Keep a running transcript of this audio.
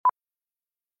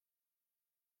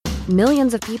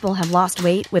Millions of people have lost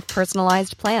weight with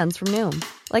personalized plans from Noom.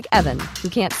 Like Evan, who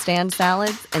can't stand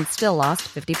salads and still lost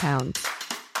 50 pounds.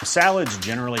 Salads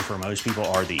generally for most people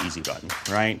are the easy button,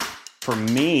 right? For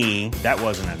me, that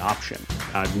wasn't an option.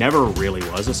 I never really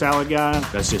was a salad guy.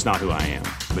 That's just not who I am.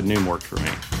 But Noom worked for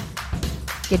me.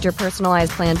 Get your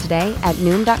personalized plan today at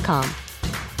Noom.com.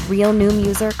 Real Noom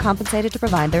user compensated to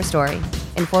provide their story.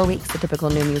 In 4 weeks, the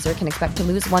typical Noom user can expect to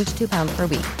lose 1 to 2 pounds per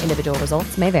week. Individual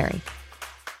results may vary.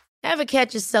 Ever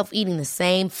catch yourself eating the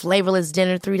same flavorless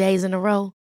dinner 3 days in a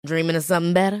row? Dreaming of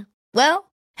something better?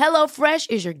 Well, HelloFresh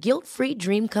is your guilt-free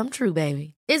dream come true,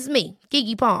 baby. It's me,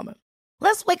 Keke Palmer.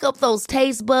 Let's wake up those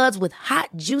taste buds with hot,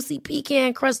 juicy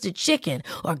pecan-crusted chicken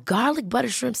or garlic butter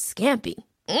shrimp scampi.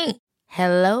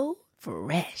 Hello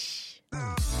Fresh.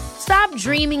 Stop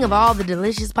dreaming of all the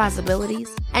delicious possibilities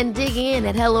and dig in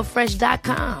at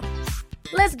HelloFresh.com.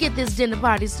 Let's get this dinner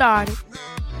party started.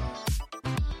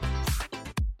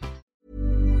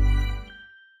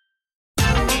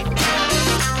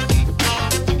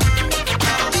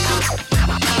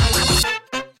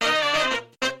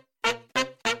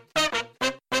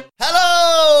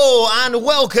 And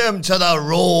welcome to the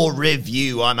Raw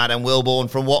Review. I'm Adam Wilborn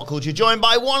from What Culture, joined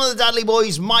by one of the Dudley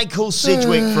Boys, Michael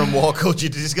Sidgwick from What Culture,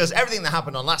 to discuss everything that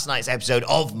happened on last night's episode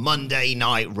of Monday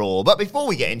Night Raw. But before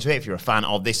we get into it, if you're a fan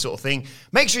of this sort of thing,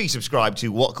 make sure you subscribe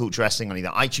to What Culture Wrestling on either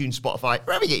iTunes, Spotify,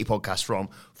 wherever you get your podcasts from,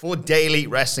 for daily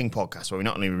wrestling podcasts, where we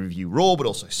not only review Raw, but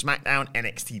also SmackDown,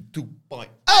 NXT 2.0,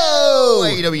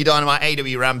 AEW Dynamite,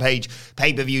 AEW Rampage,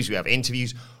 pay-per-views. We have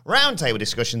interviews, roundtable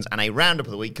discussions, and a roundup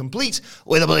of the week, complete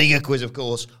with a bigger quiz, of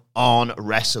course, on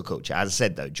Wrestle Culture. As I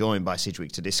said, though, joined by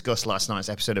Sidgwick to discuss last night's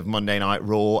episode of Monday Night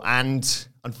Raw, and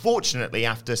unfortunately,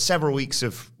 after several weeks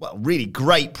of, well, really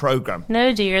great program.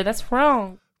 No, dear, that's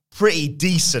wrong. Pretty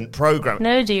decent program.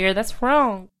 No, dear, that's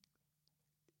wrong.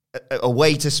 A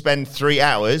way to spend 3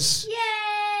 hours.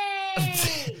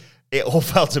 Yay! It all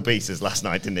fell to pieces last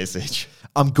night, didn't it, Sidge?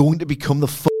 I'm going to become the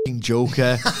fucking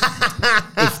Joker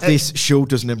if this show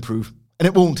doesn't improve. And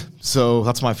it won't. So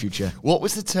that's my future. What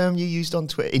was the term you used on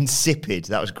Twitter? Insipid.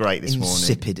 That was great this morning.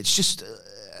 Insipid. It's just...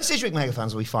 Sidgwick mega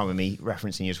fans will be fine with me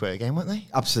referencing your Twitter game, won't they?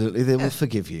 Absolutely. They will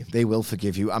forgive you. They will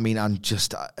forgive you. I mean, I'm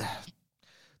just...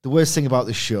 the worst thing about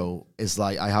this show is,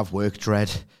 like, I have work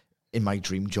dread in my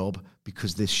dream job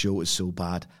because this show is so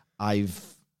bad. I've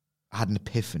had an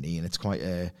epiphany, and it's quite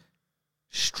a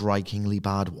strikingly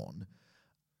bad one.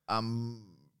 I'm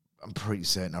pretty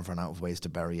certain I've run out of ways to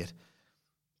bury it.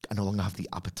 I no longer have the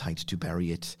appetite to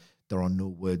bury it. There are no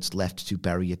words left to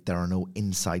bury it. There are no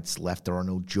insights left. There are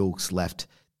no jokes left.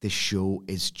 This show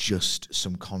is just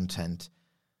some content,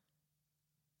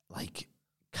 like,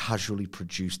 casually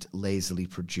produced, lazily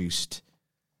produced.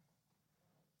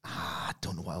 I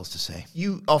don't know what else to say.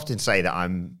 You often say that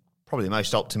I'm probably the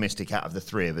most optimistic out of the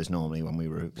three of us normally when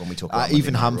we talk about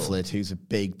even Hamflet, who's a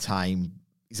big time.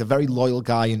 He's a very loyal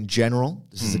guy in general.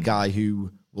 This is a guy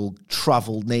who will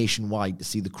travel nationwide to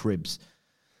see the Cribs.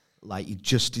 Like,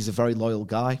 he's a very loyal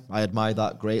guy. I admire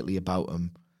that greatly about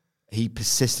him. He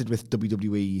persisted with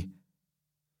WWE.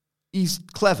 He's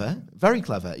clever, very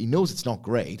clever. He knows it's not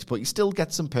great, but he still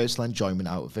gets some personal enjoyment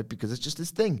out of it because it's just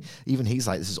his thing. Even he's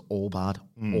like, this is all bad,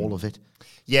 all of it.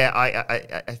 Yeah,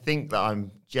 I think that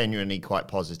I'm genuinely quite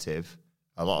positive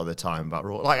a lot of the time about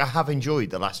Raw. Like, I have enjoyed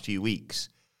the last few weeks.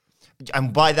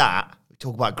 And by that, we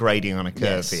talk about grading on a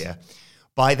curve here.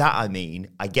 By that, I mean,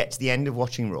 I get to the end of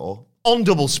watching Raw on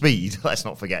double speed, let's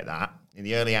not forget that, in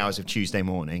the early hours of Tuesday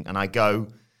morning, and I go,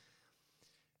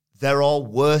 there are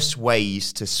worse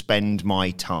ways to spend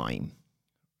my time.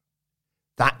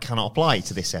 That cannot apply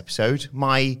to this episode.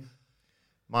 My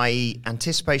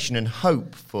anticipation and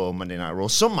hope for Monday Night Raw,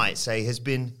 some might say, has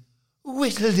been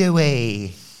whittled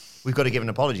away. We've got to give an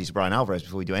apology to Brian Alvarez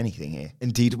before we do anything here.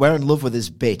 Indeed. We're in love with his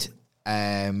bit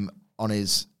on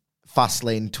his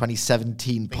Fastlane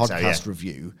 2017 podcast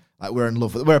review. Like, we're in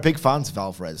love with it. We're big fans of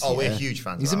Alvarez. Oh, we're huge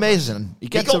fans. He's of amazing. He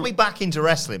got me back into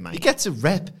wrestling, mate. He gets a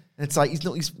rep. And it's like,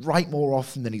 he's right more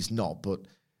often than he's not. But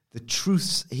the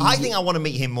truth's... I think I want to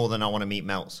meet him more than I want to meet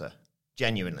Meltzer.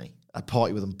 Genuinely. I'd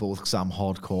party with them both because I'm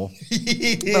hardcore.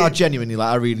 But I genuinely,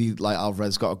 I really like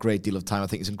Alvarez. Got a great deal of time. I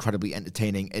think he's incredibly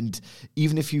entertaining. And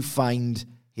even if you find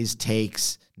his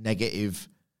takes negative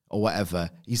or whatever,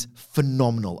 he's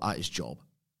phenomenal at his job.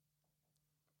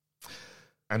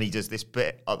 And he does this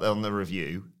bit on the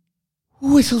review.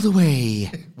 Whittled away.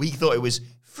 We thought it was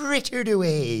frittered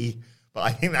away. But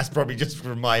I think that's probably just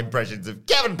from my impressions of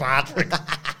Kevin Patrick.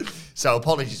 So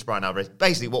apologies to Brian Alvarez.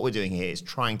 Basically, what we're doing here is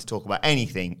trying to talk about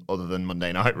anything other than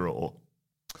Monday Night Raw.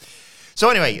 So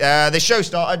anyway, the show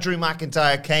started. Drew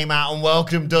McIntyre came out and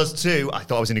welcomed us too. I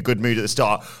thought I was in a good mood at the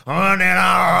start. He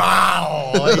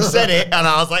said it, and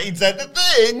I was like, he said the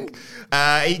thing.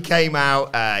 He came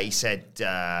out. He said,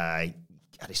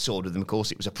 had his sword with him, of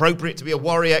course. It was appropriate to be a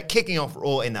Warrior, kicking off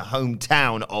Raw in the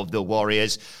hometown of the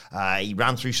Warriors. He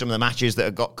ran through some of the matches that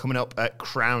have got coming up at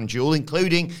Crown Jewel,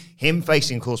 including him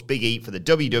facing, of course, Big E for the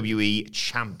WWE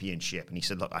Championship. And he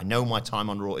said, look, I know my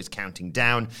time on Raw is counting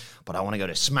down, but I want to go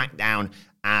to SmackDown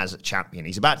as champion.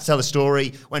 He's about to tell the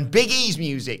story when Big E's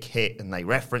music hit, and they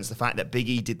reference the fact that Big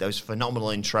E did those phenomenal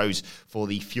intros for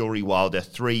the Fury Wilder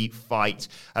 3 fight.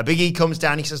 Big E comes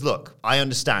down, he says, look, I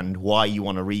understand why you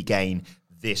want to regain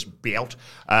this belt.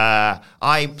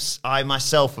 I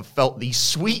myself have felt the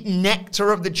sweet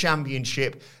nectar of the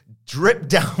championship drip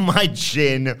down my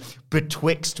chin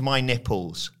betwixt my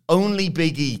nipples. Only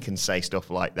Big E can say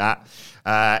stuff like that.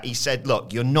 He said,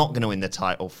 look, you're not going to win the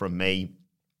title from me.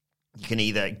 You can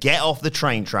either get off the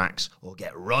train tracks or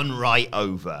get run right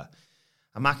over.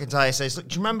 And McIntyre says, look,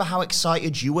 do you remember how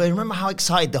excited you were? Remember how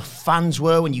excited the fans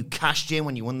were when you cashed in,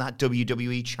 when you won that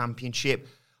WWE Championship?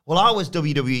 Well, I was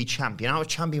WWE champion. I was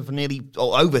champion for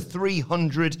over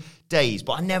 300 days,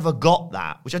 but I never got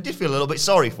that, which I did feel a little bit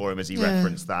sorry for him as he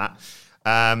referenced that.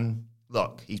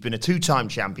 Look, he's been a 2-time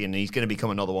champion, and he's going to become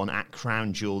another one at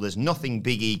Crown Jewel. There's nothing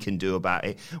Big E can do about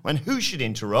it. When who should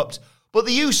interrupt but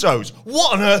the Usos?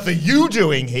 What on earth are you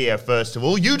doing here, first of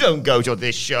all? You don't go to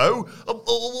this show.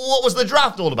 What was the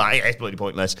draft all about? It's bloody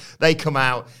pointless. They come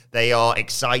out. They are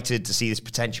excited to see this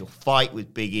potential fight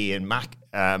with Big E and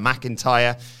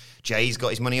McIntyre. Jay's got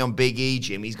his money on Big E.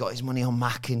 Jimmy's got his money on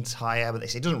McIntyre. But they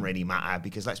say it doesn't really matter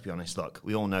because, let's be honest, look,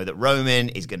 we all know that Roman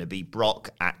is going to beat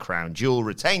Brock at Crown Jewel,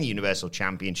 retain the Universal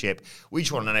Championship. We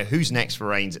just want to know who's next for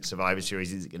Reigns at Survivor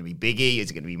Series. Is it going to be Big E?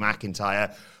 Is it going to be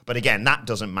McIntyre? But again, that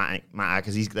doesn't matter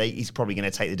because he's probably going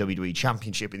to take the WWE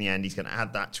Championship in the end. He's going to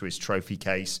add that to his trophy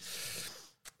case.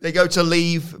 They go to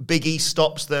leave. Big E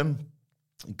stops them.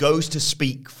 Goes to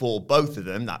speak for both of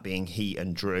them, that being he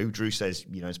and Drew. Drew says,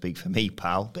 you don't speak for me,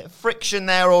 pal. Bit of friction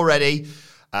there already.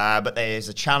 But there's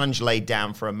a challenge laid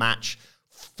down for a match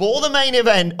for the main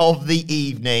event of the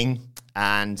evening.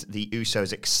 And the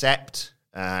Usos accept.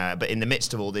 But in the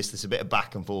midst of all this, there's a bit of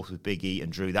back and forth with Big E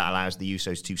and Drew. That allows the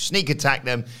Usos to sneak attack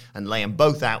them and lay them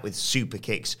both out with super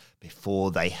kicks before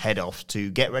they head off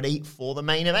to get ready for the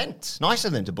main event. Nice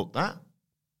of them to book that.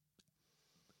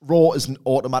 Raw is an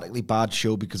automatically bad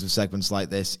show because of segments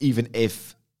like this, even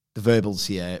if the verbals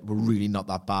here were really not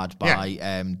that bad by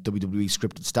WWE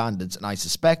scripted standards. And I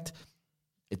suspect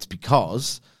it's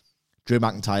because Drew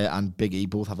McIntyre and Big E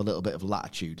both have a little bit of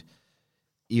latitude.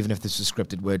 Even if this was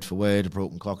scripted word for word,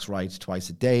 broken clocks right twice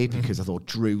a day, because I thought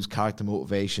Drew's character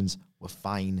motivations were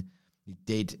fine. He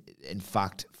did, in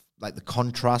fact, like the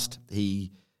contrast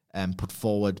he put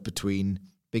forward between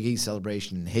Big E's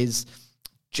celebration and his,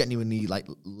 genuinely like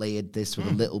layered this with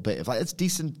a little bit of like, it's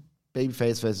decent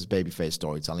babyface versus babyface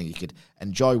storytelling. You could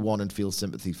enjoy one and feel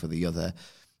sympathy for the other.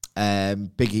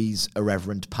 Big E's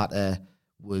irreverent patter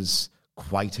was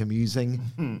quite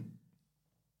amusing.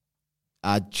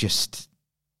 I just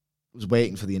was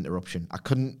waiting for the interruption. I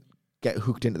couldn't get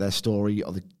hooked into their story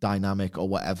or the dynamic or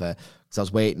whatever because I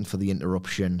was waiting for the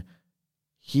interruption.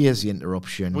 Here's the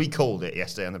interruption. We called it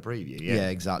yesterday on the preview, Yeah,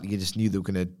 exactly. You just knew they were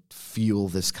going to fuel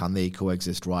this can they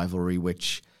coexist rivalry,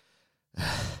 which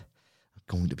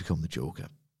going to become the Joker.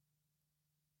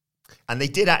 And they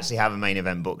did actually have a main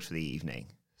event booked for the evening.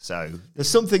 So there's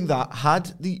something that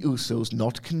had the Usos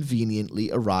not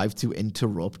conveniently arrived to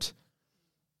interrupt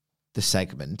the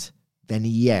segment, then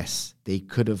yes, they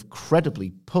could have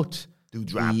credibly put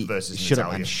Doudrop versus shut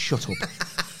Natalya. Up and shut up.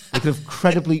 They could have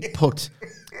credibly put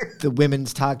the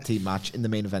women's tag team match in the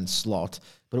main event slot,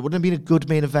 but it wouldn't have been a good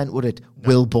main event, would it? No.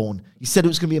 Wilborn, you said it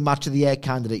was going to be a match of the year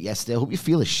candidate yesterday. I hope you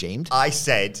feel ashamed. I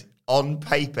said on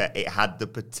paper it had the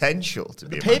potential to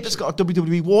be. The paper's got a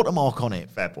WWE watermark on it.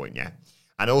 Fair point, yeah.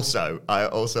 And also, I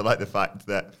also like the fact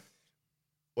that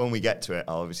when we get to it,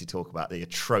 I'll obviously talk about the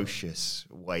atrocious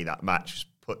way that match was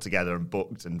put together and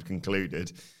booked and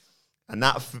concluded. And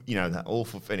that, that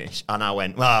awful finish. And I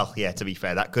went, well, yeah, to be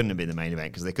fair, that couldn't have been the main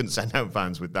event because they couldn't send home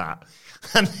fans with that.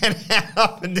 And then it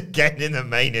happened again in the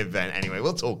main event. Anyway,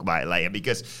 we'll talk about it later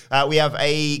because we have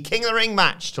a King of the Ring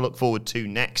match to look forward to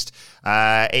next.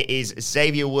 It is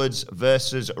Xavier Woods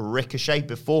versus Ricochet.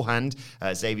 Beforehand,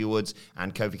 Xavier Woods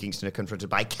and Kofi Kingston are confronted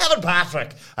by Kevin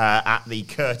Patrick at the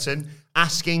curtain,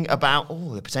 asking about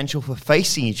the potential for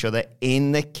facing each other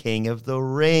in the King of the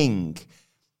Ring.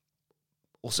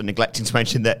 Also neglecting to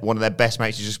mention that one of their best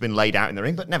mates has just been laid out in the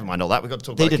ring, but never mind all that. We've got to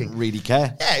talk They about didn't really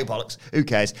care. Yeah, who bollocks? Who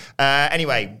cares?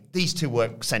 Anyway, these two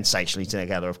work sensationally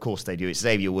together. Of course they do. It's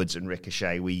Xavier Woods and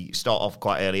Ricochet. We start off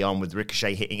quite early on with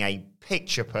Ricochet hitting a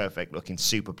picture-perfect looking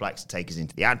superplex to take us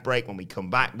into the ad break. When we come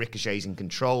back, Ricochet's in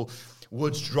control.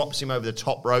 Woods drops him over the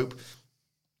top rope.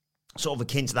 Sort of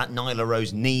akin to that Nyla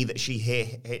Rose knee that she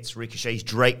hits. Ricochet's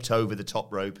draped over the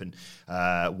top rope, and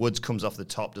Woods comes off the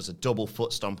top, does a double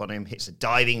foot stomp on him, hits a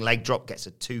diving leg drop, gets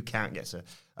a 2 count, gets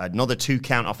another 2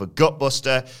 count off a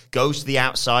gutbuster, goes to the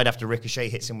outside after Ricochet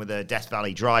hits him with a Death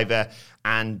Valley driver,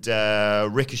 and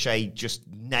Ricochet just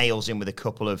nails him with a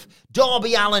couple of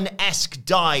Darby Allin-esque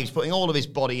dives, putting all of his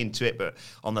body into it, but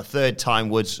on the third time,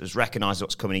 Woods has recognised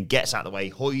what's coming and gets out of the way,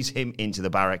 hoys him into the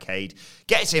barricade,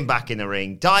 gets him back in the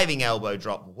ring, diving elbow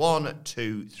drop, 1,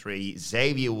 2, 3,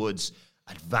 Xavier Woods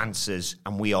advances,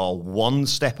 and we are one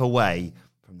step away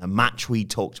from the match we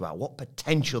talked about. What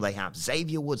potential they have.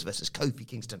 Xavier Woods versus Kofi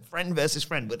Kingston, friend versus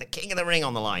friend, with the King of the Ring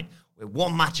on the line. We're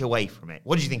one match away from it.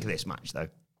 What did you think of this match, though?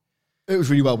 It was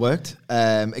really well worked.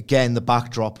 Again, the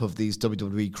backdrop of these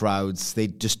WWE crowds, they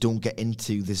just don't get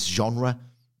into this genre.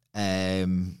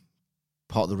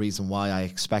 Part of the reason why I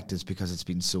expect is because it's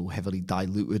been so heavily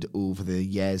diluted over the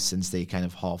years since they kind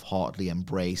of half-heartedly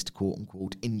embraced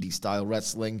quote-unquote indie-style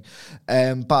wrestling.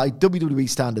 By WWE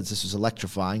standards, this was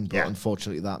electrifying, but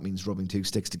unfortunately that means rubbing 2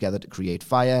 sticks together to create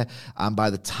fire. And by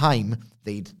the time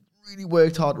they'd really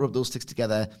worked hard to rub those sticks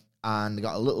together and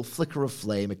got a little flicker of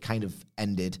flame, it kind of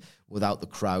ended without the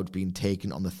crowd being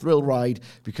taken on the thrill ride,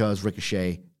 because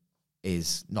Ricochet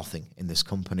is nothing in this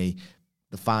company.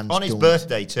 The fans on his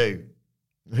birthday, too.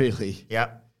 Really?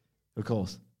 Yeah. Of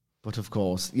course. But of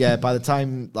course. Yeah, by the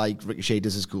time like Ricochet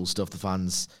does his cool stuff, the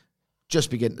fans just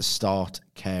begin to start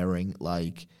caring.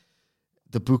 Like,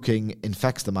 the booking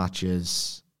infects the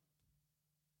matches.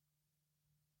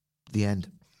 The end.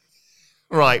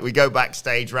 Right, we go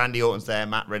backstage. Randy Orton's there.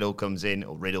 Riddle comes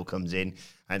in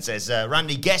and says,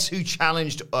 Randy, guess who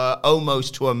challenged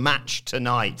Omos to a match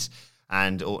tonight?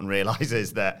 And Orton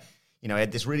realizes that, you know, he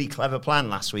had this really clever plan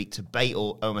last week to bait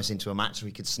Omos into a match so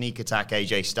he could sneak attack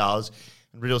AJ Styles.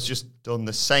 And Riddle's just done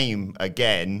the same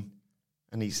again.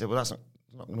 And he said, well, that's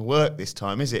not going to work this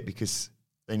time, is it? Because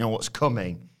they know what's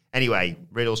coming. Anyway,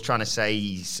 Riddle's trying to say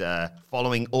he's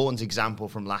following Orton's example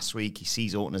from last week. He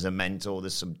sees Orton as a mentor.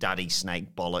 There's some daddy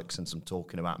snake bollocks and some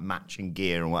talking about matching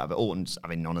gear and whatever. Orton's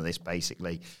having none of this,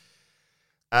 basically.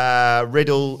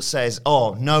 Riddle says,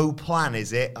 oh, no plan,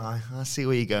 is it? I see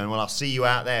where you're going. Well, I'll see you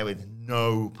out there with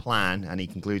no plan. And he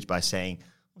concludes by saying,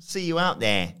 I'll see you out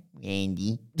there,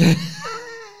 Randy.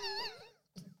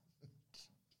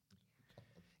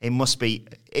 It must be,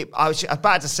 I was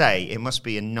about to say, it must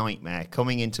be a nightmare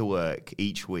coming into work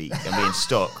each week and being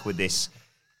stuck with this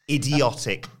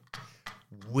idiotic,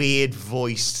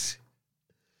 weird-voiced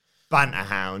banter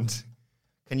hound.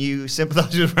 Can you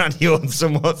sympathise with Randy Orton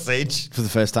somewhat, Sige? For the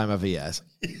first time ever, yes.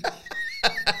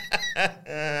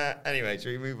 Anyway, should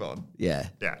we move on? Yeah.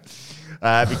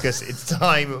 Yeah. Because it's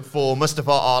time for Mustafa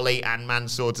Ali and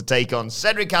Mansoor to take on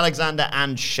Cedric Alexander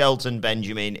and Shelton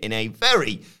Benjamin in a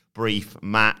very brief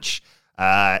match.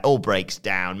 All breaks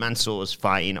down. Mansoor's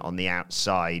fighting on the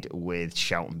outside with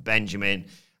Shelton Benjamin,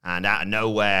 and out of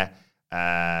nowhere,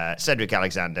 Cedric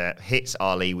Alexander hits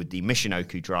Ali with the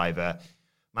Michinoku driver.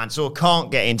 Mansoor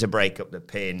can't get in to break up the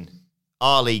pin.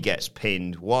 Ali gets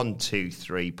pinned. 1, 2,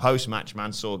 3. Post-match,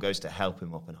 Mansoor goes to help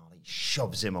him up, and Ali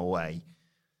shoves him away.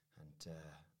 And,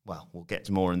 well, we'll get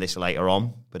to more on this later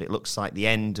on, but it looks like the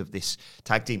end of this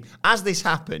tag team. As this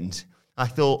happened, I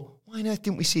thought, why on earth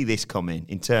didn't we see this coming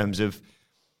in terms of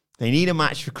they need a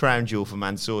match for Crown Jewel for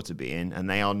Mansoor to be in, and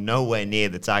they are nowhere near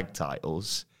the tag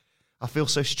titles. I feel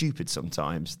so stupid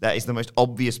sometimes. That is the most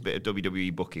obvious bit of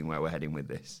WWE booking where we're heading with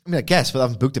this. I mean, I guess, but they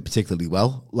haven't booked it particularly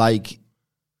well. Like,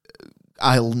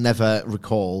 I'll never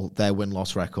recall their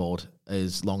win-loss record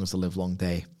as long as the live long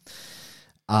day.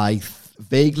 I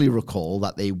vaguely recall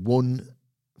that they won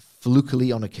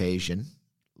flukily on occasion.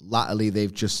 Latterly,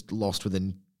 they've just lost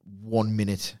within 1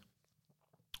 minute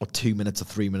or 2 minutes or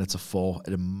 3 minutes or 4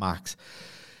 at a max.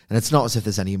 And it's not as if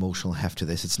there's any emotional heft to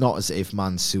this. It's not as if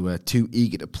Mansoor, too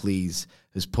eager to please,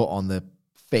 has put on the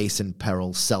face in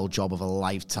peril sell job of a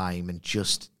lifetime and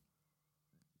just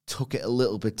took it a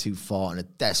little bit too far in a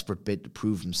desperate bid to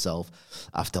prove himself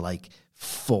after like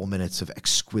 4 minutes of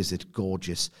exquisite,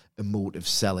 gorgeous, emotive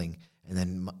selling.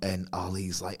 And then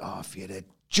Ali's like, oh, if you'd have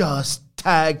just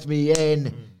tagged me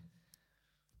in.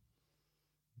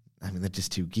 I mean, they're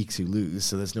just two geeks who lose,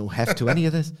 so there's no heft to any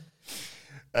of this.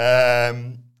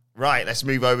 Right, let's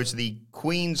move over to the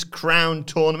Queen's Crown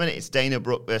tournament. It's Dana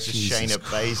Brooke versus Jesus Shayna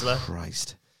Baszler.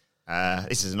 Christ.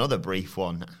 This is another brief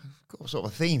one. Got sort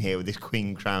of a theme here with this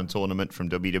Queen Crown tournament from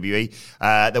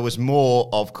WWE. There was more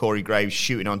of Corey Graves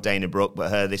shooting on Dana Brooke,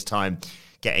 but her this time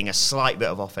getting a slight bit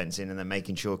of offense in and then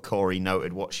making sure Corey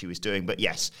noted what she was doing. But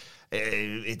yes,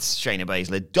 it's Shayna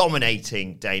Baszler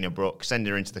dominating Dana Brooke,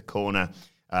 sending her into the corner.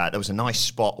 There was a nice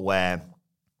spot where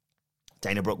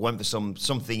Dana Brooke went for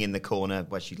something in the corner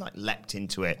where she leapt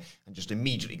into it and just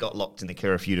immediately got locked in the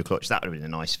Kirifuda clutch. That would have been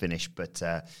a nice finish, but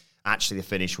actually the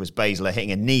finish was Baszler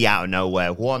hitting a knee out of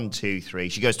nowhere. 1, 2, 3.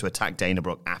 She goes to attack Dana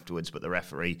Brooke afterwards, but the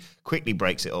referee quickly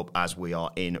breaks it up as we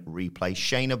are in replay.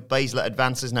 Shayna Baszler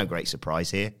advances. No great surprise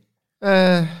here.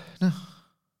 No.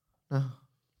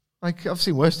 I've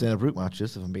seen worse Dana Brooke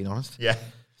matches, if I'm being honest. Yeah.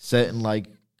 Certain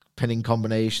pinning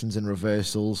combinations and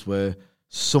reversals were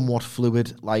somewhat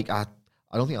fluid. I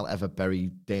don't think I'll ever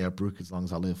bury Dana Brooke as long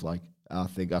as I live.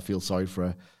 I feel sorry for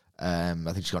her. I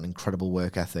think she's got an incredible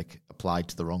work ethic applied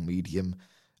to the wrong medium.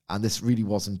 And this really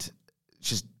wasn't...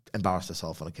 She's embarrassed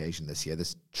herself on occasion this year.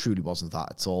 This truly wasn't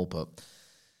that at all. But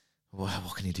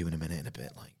what can you do in a minute and a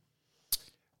bit?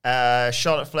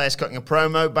 Charlotte Flair's cutting a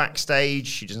promo backstage.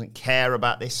 She doesn't care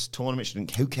about this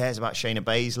tournament. Who cares about Shayna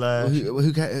Baszler?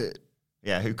 Who cares?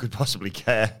 Yeah, who could possibly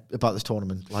care about this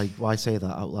tournament? Why say that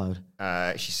out loud?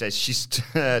 She says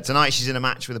tonight she's in a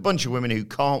match with a bunch of women who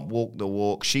can't walk the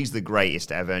walk. She's the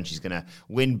greatest ever, and she's going to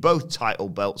win both title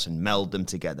belts and meld them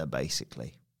together,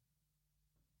 basically.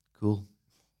 Cool.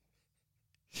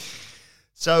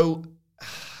 So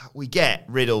we get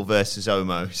Riddle versus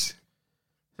Omos.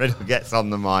 Riddle gets on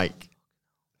the mic.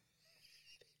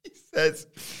 He says...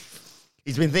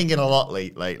 He's been thinking a lot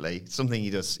lately. Something he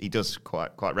does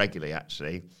quite regularly,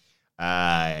 actually.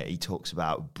 He talks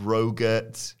about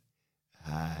Brogurt.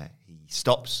 He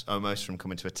stops Omos from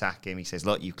coming to attack him. He says,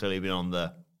 look, you've clearly been on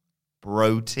the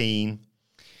bro team.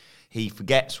 He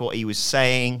forgets what he was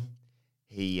saying.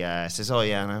 He says, oh,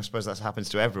 yeah, and I suppose that happens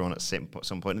to everyone at some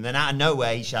point. And then out of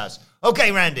nowhere, he shouts,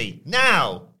 okay, Randy,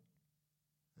 now.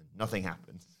 And nothing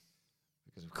happens.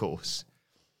 Because, of course,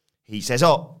 he says,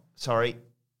 oh, sorry,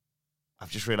 I've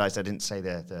just realised I didn't say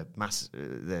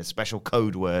the special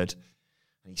code word.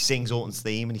 And he sings Orton's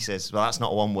theme and he says, well, that's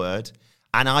not one word.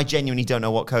 And I genuinely don't know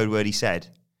what code word he said.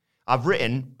 I've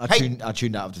written... I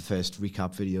tuned out of the first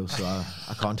recap video, so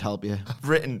I can't help you. I've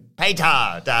written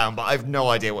Peter down, but I have no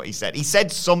idea what he said. He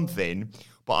said something,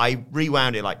 but I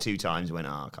rewound it 2 times and went,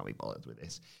 I can't be bothered with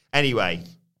this. Anyway,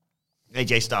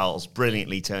 AJ Styles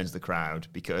brilliantly turns the crowd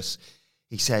because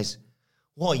he says...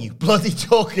 What are you bloody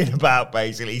talking about,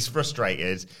 basically? He's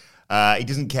frustrated. He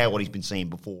doesn't care what he's been saying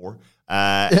before.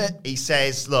 He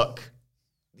says, look,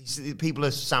 the people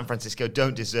of San Francisco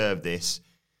don't deserve this,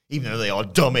 even though they are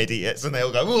dumb idiots. And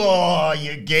they'll go, oh,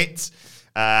 you git.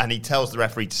 And he tells the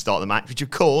referee to start the match, which, of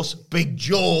course, Big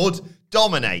Jord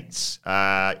dominates.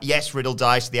 Yes, Riddle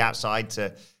dives to the outside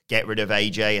to get rid of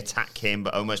AJ, attack him,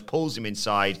 but almost pulls him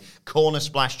inside. Corner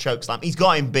splash, chokeslam. He's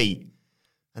got him beat.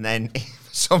 And then,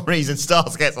 for some reason,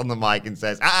 Styles gets on the mic and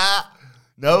says,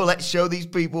 no, let's show these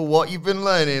people what you've been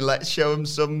learning. Let's show them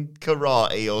some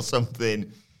karate or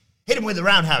something. Hit him with a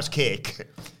roundhouse kick.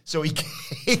 So he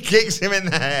kicks him in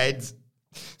the head.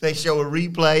 They show a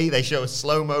replay. They show a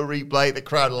slow-mo replay. The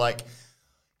crowd are like,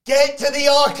 get to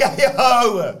the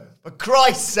RKO! For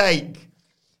Christ's sake.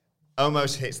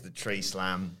 Almost hits the tree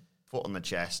slam. Foot on the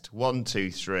chest. 1, 2,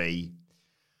 3.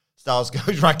 Styles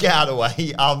goes, right, get out of the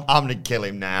way. I'm going to kill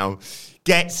him now.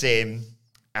 Gets him.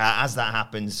 As that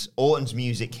happens, Orton's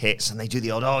music hits, and they do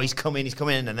the old, he's coming.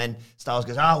 And then Styles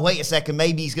goes, wait a second.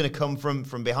 Maybe he's going to come from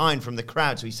behind, from the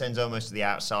crowd. So he sends Omos to the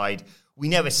outside. We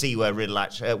never see where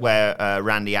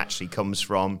Randy actually comes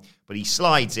from. But he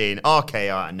slides in, RKO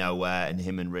out of nowhere, and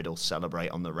him and Riddle celebrate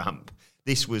on the ramp.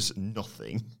 This was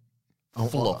nothing.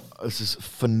 This is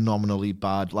phenomenally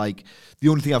bad. The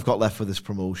only thing I've got left for this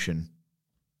promotion...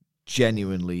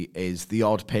 genuinely is the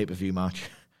odd pay-per-view match.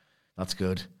 That's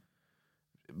good.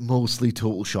 Mostly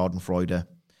total schadenfreude.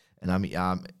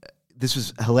 And this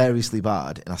was hilariously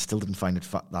bad, and I still didn't find it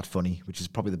that funny, which is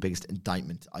probably the biggest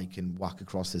indictment I can whack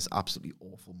across this absolutely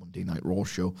awful Monday Night Raw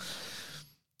show.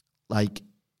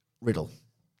 Riddle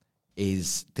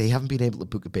they haven't been able to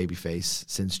book a babyface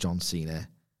since John Cena.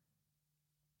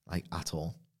 At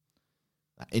all.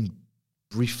 In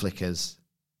brief flickers,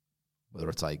 whether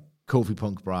it's Kofi,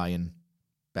 Punk, Bryan,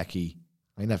 Becky,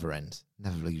 never ends.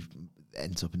 Never really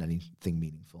ends up in anything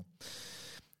meaningful.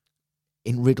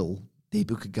 In Riddle, they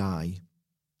book a guy,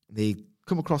 they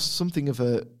come across something of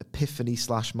a epiphany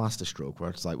 / masterstroke where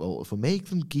it's if we make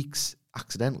them geeks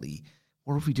accidentally,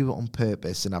 what if we do it on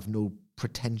purpose and have no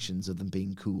pretensions of them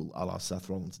being cool, a la Seth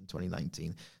Rollins in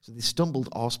 2019? So they stumbled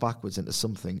arse backwards into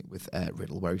something with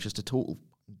Riddle where he's just a total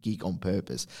geek on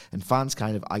purpose. And fans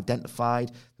kind of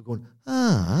identified, they're going,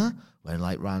 when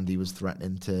like Randy was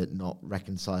threatening to not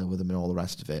reconcile with him and all the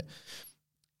rest of it.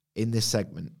 In this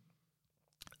segment,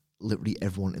 literally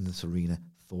everyone in this arena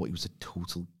thought he was a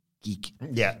total geek.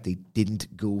 Yeah. They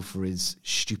didn't go for his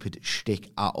stupid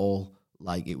shtick at all.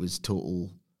 Like, it was total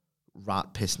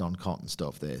rat pissing on cotton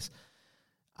stuff, this.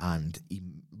 And he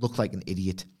looked like an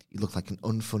idiot. He looked like an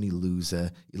unfunny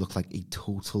loser. He looked like a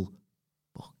total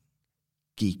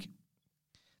geek.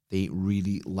 They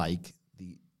really like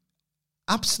the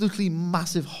absolutely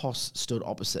massive Hoss stood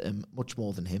opposite him, much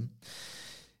more than him.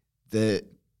 The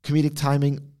comedic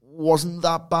timing wasn't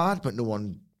that bad, but no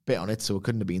one bit on it, so it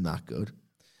couldn't have been that good.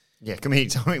 Yeah,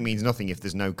 comedic timing means nothing if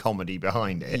there's no comedy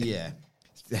behind it. Yeah,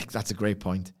 that's a great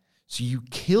point. So you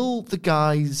kill the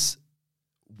guy's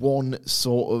one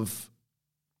sort of,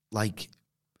 like,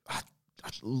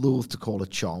 I'd loathe to call it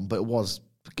charm, but it was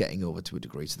getting over to a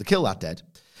degree. So they kill that dead.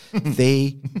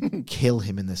 They kill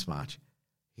him in this match.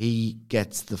 He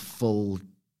gets the full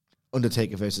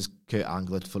Undertaker versus Kurt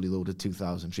Angle at Fully Loaded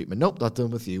 2000 treatment. Nope, not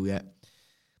done with you yet.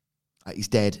 He's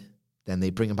dead. Then they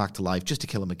bring him back to life just to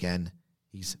kill him again.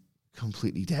 He's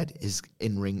completely dead. His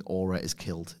in-ring aura is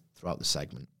killed throughout the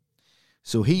segment.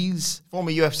 So he's...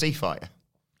 Former UFC fighter.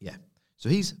 Yeah. So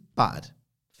he's bad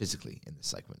physically in this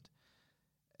segment.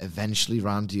 Eventually,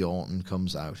 Randy Orton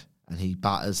comes out and he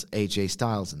batters AJ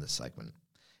Styles in this segment.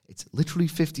 It's literally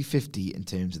 50-50 in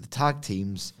terms of the tag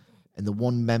teams, and the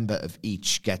one member of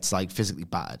each gets, like, physically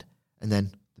battered. And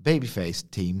then the babyface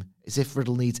team, as if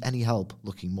Riddle needs any help,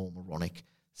 looking more moronic,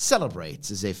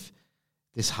 celebrates as if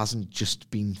this hasn't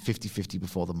just been 50-50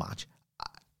 before the match.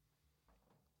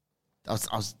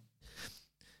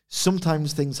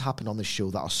 Sometimes things happen on this show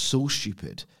that are so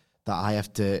stupid that I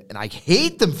have to, and I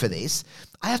hate them for this,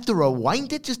 I have to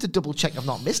rewind it just to double check I've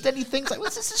not missed anything. It's like,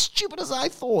 was this as stupid as I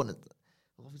thought? And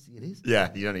obviously it is. Yeah,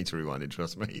 you don't need to rewind it,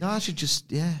 trust me. No, I should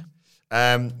just, yeah.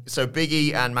 So Big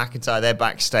E and McIntyre, they're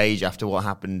backstage after what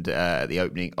happened at the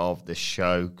opening of the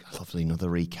show. Lovely, another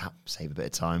recap, save a bit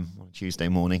of time on a Tuesday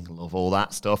morning. Love all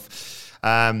that stuff.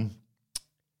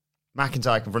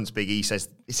 McIntyre confronts Big E, says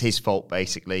it's his fault,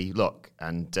 basically. Look,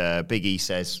 and Big E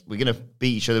says, we're going to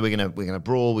beat each other, we're going to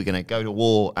brawl, we're going to go to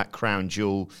war at Crown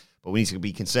Jewel, but we need to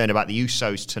be concerned about the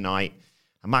Usos tonight.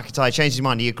 And McIntyre changes his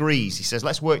mind. He agrees. He says,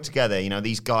 let's work together. You know,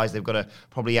 these guys, they've got to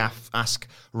probably ask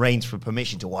Reigns for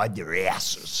permission to wipe their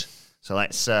asses. So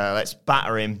let's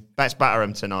batter him. Let's batter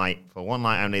him tonight. For one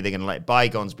night only, they're going to let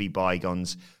bygones be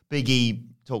bygones. Big E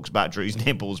talks about Drew's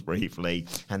nipples briefly,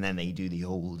 and then they do the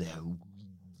old,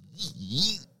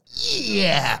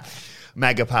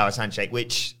 mega powers handshake,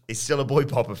 which is still a boy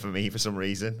popper for me for some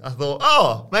reason. I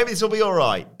thought, maybe this will be all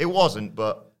right. It wasn't,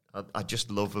 but I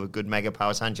just love a good mega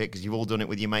powers handshake because you've all done it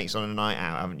with your mates on a night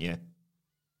out, haven't you?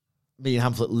 Me and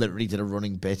Hamlet literally did a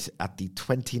running bit at the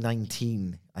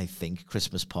 2019, I think,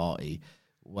 Christmas party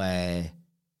where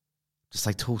just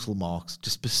like total marks,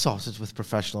 just besotted with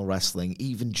professional wrestling,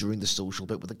 even during the social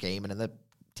bit with the game and in the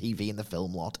TV and the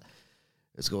film lot.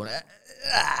 It's going,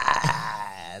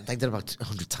 they did about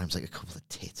 100 times like a couple of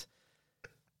tits.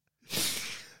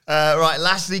 Right,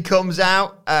 Lashley comes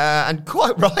out and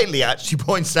quite rightly actually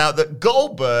points out that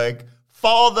Goldberg,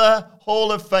 father,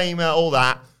 Hall of Famer, all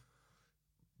that,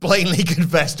 blatantly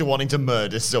confessed to wanting to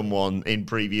murder someone in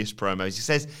previous promos. He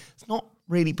says it's not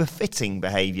really befitting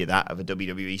behavior, that of a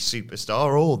WWE superstar,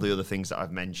 or all the other things that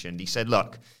I've mentioned. He said,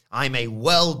 look, I'm a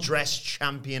well-dressed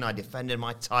champion. I defended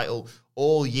my title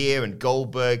all year, and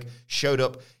Goldberg showed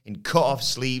up in cut-off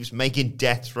sleeves, making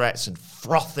death threats and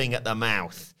frothing at the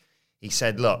mouth. He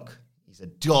said, look, he's a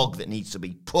dog that needs to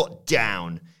be put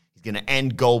down. He's going to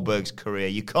end Goldberg's career.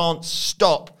 You can't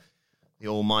stop the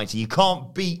Almighty. You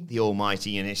can't beat the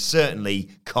Almighty, and it certainly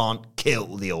can't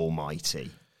kill the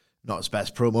Almighty. Not his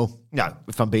best promo. No.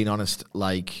 If I'm being honest,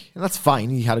 like, and that's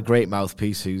fine. He had a great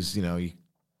mouthpiece who's, you know, he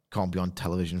can't be on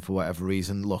television for whatever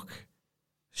reason. Look,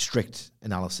 strict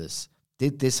analysis.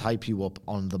 Did this hype you up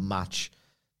on the match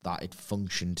that it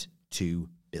functioned to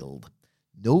build?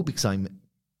 No, because I'm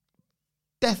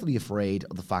deathly afraid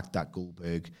of the fact that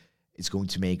Goldberg is going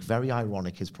to make very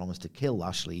ironic his promise to kill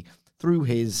Lashley through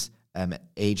his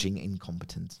aging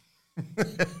incompetence.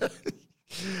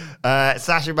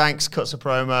 Sasha Banks cuts a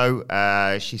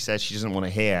promo. She says she doesn't want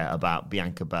to hear about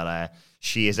Bianca Belair.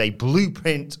 She is a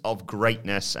blueprint of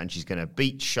greatness, and she's going to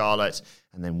beat Charlotte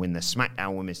and then win the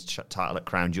SmackDown Women's title at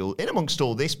Crown Jewel. In amongst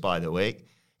all this, by the way,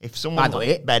 if someone... By the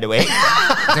way.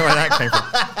 I don't know where that came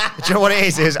from. Do you know what it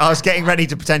is? I was getting ready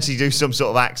to potentially do some sort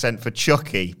of accent for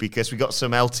Chucky because we got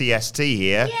some LTST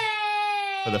here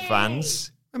for the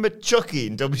fans. Remember Chucky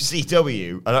in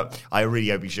WCW? I really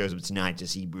hope he shows up tonight to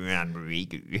see Brian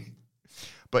Marigo.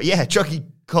 But yeah, Chucky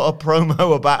cut a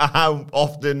promo about how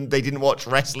often they didn't watch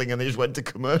wrestling and they just went to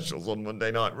commercials on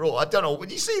Monday Night Raw. I don't know.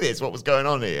 Did you see this? What was going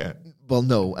on here? Well,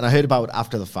 no. And I heard about it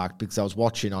after the fact because I was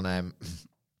watching on...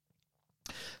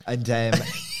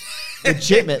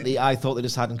 legitimately, I thought they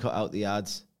just hadn't cut out the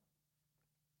ads.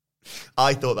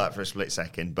 I thought that for a split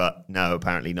second, but no,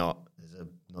 apparently not. There's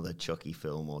another Chucky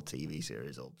film or TV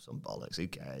series or some bollocks. Who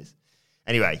cares?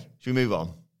 Anyway, should we move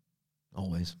on?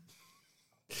 Always.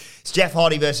 It's Jeff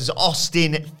Hardy versus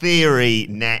Austin Theory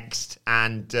next.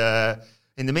 And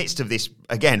in the midst of this,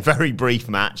 again, very brief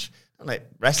match, don't let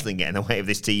wrestling get in the way of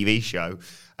this TV show.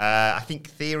 I think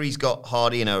Theory's got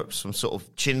Hardy in some sort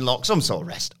of chin lock, some sort of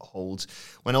rest holds.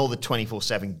 When all the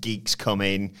 24/7 geeks come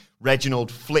in, Reginald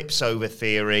flips over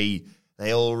Theory.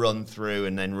 They all run through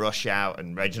and then rush out,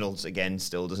 and Reginald's, again,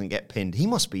 still doesn't get pinned. He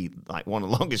must be like one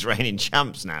of the longest reigning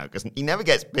champs now, because he never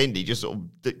gets pinned. He just sort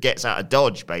of gets out of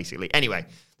dodge, basically. Anyway,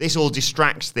 this all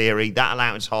distracts Theory. That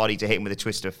allows Hardy to hit him with a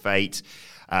twist of fate.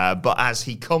 But as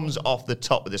he comes off the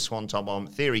top with the Swanton Bomb,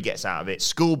 Theory gets out of it.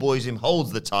 Schoolboys him,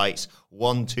 holds the tights.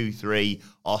 1, 2, 3.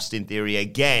 Austin Theory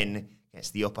again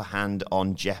gets the upper hand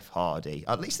on Jeff Hardy.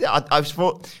 At least I was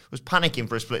panicking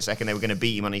for a split second they were going to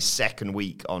beat him on his second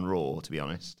week on Raw, to be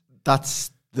honest.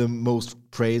 That's the most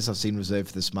praise I've seen reserved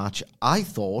for this match. I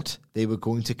thought they were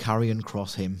going to Karrion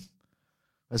Kross him.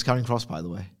 Where's Karrion Kross, by the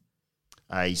way?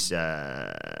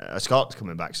 Scott's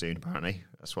coming back soon, apparently.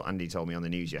 That's what Andy told me on the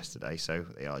news yesterday, so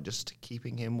they are just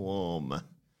keeping him warm.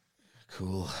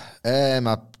 Cool.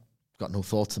 I've got no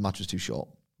thoughts. The match was too short.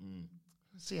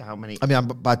 Let's see how many...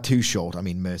 by too short, I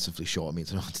mean mercifully short. I mean,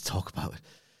 I don't have to talk about it.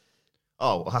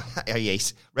 Oh,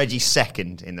 yes. Reggie's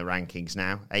second in the rankings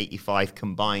now. 85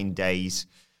 combined days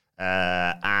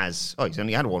he's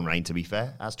only had one reign, to be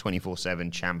fair, as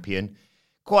 24/7 champion.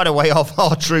 Quite a way off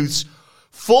R-Truth's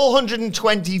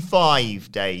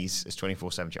 425 days as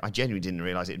 24/7 champion. I genuinely didn't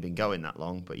realise it had been going that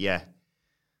long, but yeah.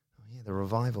 The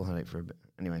Revival had it for a bit.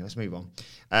 Anyway, let's move on.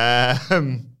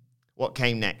 What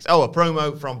came next? Oh, a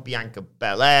promo from Bianca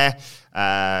Belair.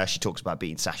 She talks about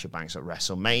beating Sasha Banks at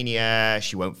WrestleMania.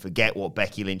 She won't forget what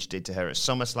Becky Lynch did to her at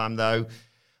SummerSlam, though.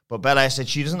 But Belair said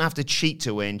she doesn't have to cheat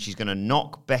to win. She's going to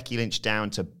knock Becky Lynch down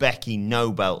to Becky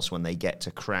no belts when they get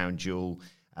to Crown Jewel.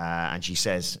 And she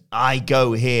says, I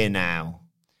go here now.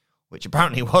 Which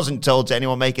apparently wasn't told to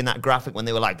anyone making that graphic when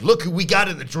they were like, look who we got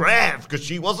in the draft, because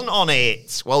she wasn't on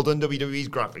it. Well done, WWE's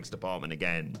graphics department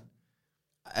again.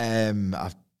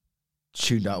 I've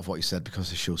tuned out of what you said because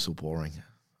the show's so boring.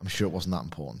 I'm sure it wasn't that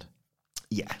important.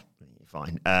 Yeah,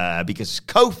 fine. Because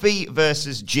Kofi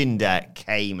versus Jinder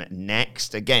came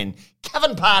next. Again,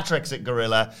 Kevin Patrick's at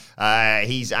Gorilla.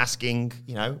 He's asking,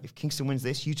 if Kingston wins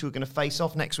this, you two are going to face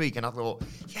off next week. And I thought,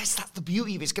 yes, that's the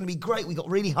beauty of it. It's going to be great. We got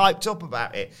really hyped up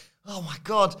about it. Oh, my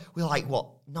God. We're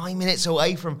 9 minutes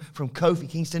away from Kofi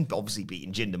Kingston, obviously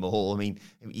beating Jinder Mahal. I mean,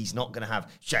 he's not going to have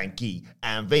Shanky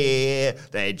and Veer.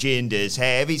 They're Jinder's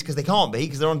heavies, because they can't be,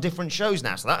 because they're on different shows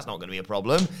now. So that's not going to be a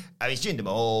problem. It's Jinder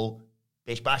Mahal.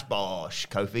 Bish, bash, bosh.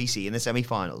 Kofi, see you in the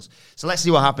semi-finals. So let's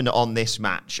see what happened on this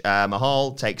match.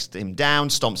 Mahal takes him down,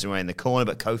 stomps him away in the corner,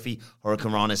 but Kofi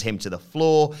Hurricane Rana's him to the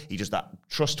floor. He does that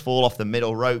trust fall off the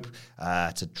middle rope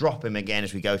to drop him again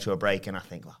as we go to a break. And I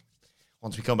think,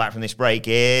 once we come back from this break,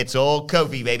 it's all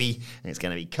Kofi, baby. And it's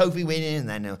going to be Kofi winning, and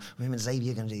then him and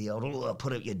Xavier are going to do the old,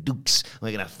 put up your dukes.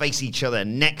 We're going to face each other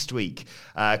next week.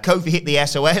 Kofi hit the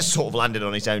SOS, sort of landed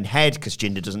on his own head, because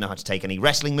Jinder doesn't know how to take any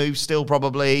wrestling moves still,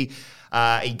 probably.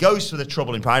 He goes for the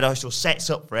Trouble in Paradise, or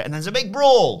sets up for it, and there's a big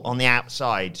brawl on the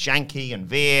outside. Shanky and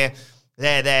Veer,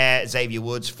 they're there. Xavier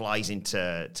Woods flies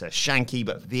into Shanky,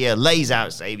 but Veer lays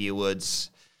out Xavier Woods.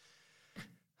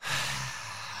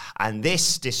 And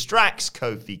this distracts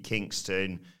Kofi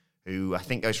Kingston, who I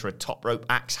think goes for a top rope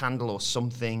axe handle or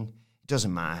something. It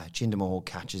doesn't matter. Jinder Mahal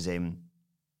catches him.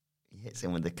 He hits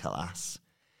him with the class.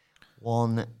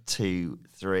 1, 2,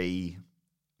 3.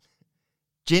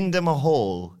 Jinder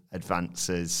Mahal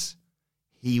advances.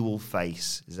 He will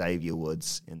face Xavier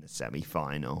Woods in the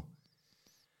semi-final.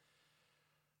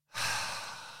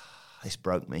 This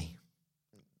broke me.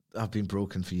 I've been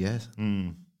broken for years.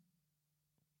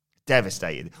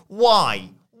 Devastated. Why?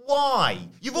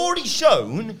 You've already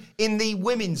shown in the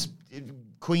women's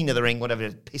Queen of the Ring, whatever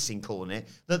they're pissing calling it,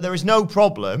 that there is no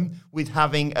problem with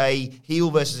having a heel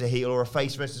versus a heel or a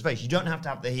face versus face. You don't have to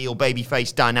have the heel baby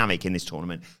face dynamic in this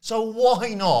tournament. So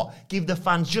why not give the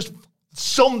fans just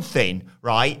something,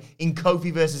 right, in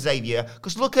Kofi versus Xavier?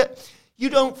 Because look at, You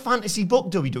don't fantasy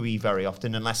book WWE very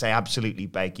often unless they absolutely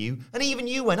beg you. And even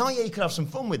you went, oh yeah, you could have some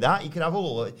fun with that. You could have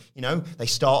all, they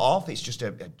start off, it's just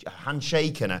a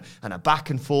handshake and a back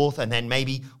and forth, and then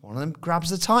maybe one of them grabs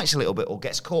the tights a little bit or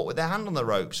gets caught with their hand on the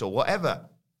ropes or whatever.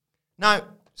 Now,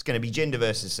 it's going to be Jinder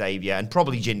versus Xavier, and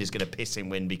probably Jinder's going to piss him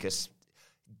win because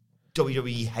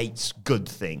WWE hates good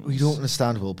things. You don't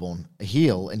understand, Wilborn. A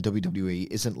heel in WWE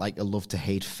isn't like a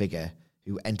love-to-hate figure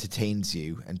who entertains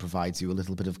you and provides you a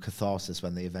little bit of catharsis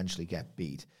when they eventually get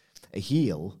beat. A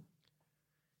heel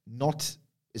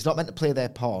is not meant to play their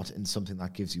part in something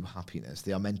that gives you happiness.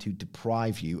 They are meant to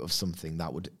deprive you of something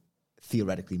that would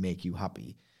theoretically make you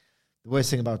happy. The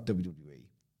worst thing about WWE,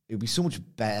 it would be so much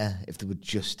better if they were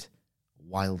just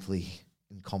wildly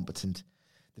incompetent.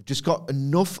 They've just got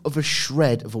enough of a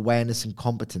shred of awareness and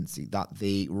competency that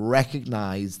they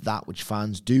recognize that which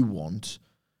fans do want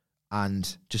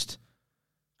and just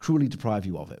cruelly deprive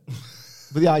you of it.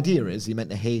 But the idea is you're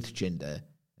meant to hate Jinder,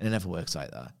 and it never works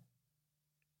like that.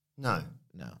 No.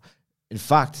 In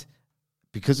fact,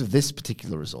 because of this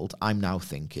particular result, I'm now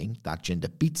thinking that Jinder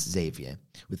beats Xavier,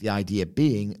 with the idea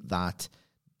being that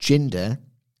Jinder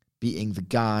beating the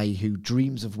guy who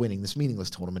dreams of winning this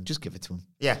meaningless tournament, just give it to him.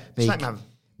 Yeah.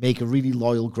 Make a really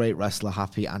loyal, great wrestler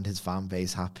happy and his fan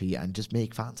base happy, and just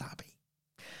make fans happy.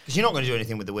 Because you're not going to do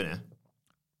anything with the winner.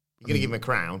 You're going to give him a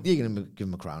crown. You're going to give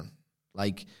him a crown.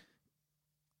 Like,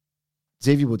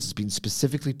 Xavier Woods has been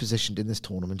specifically positioned in this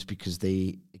tournament because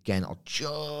they, again, are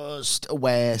just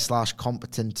aware /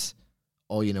 competent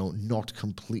or, not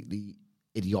completely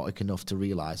idiotic enough to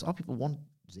realize, people want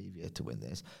Xavier to win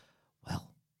this. Well,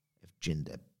 if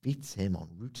Jinder beats him en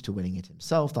route to winning it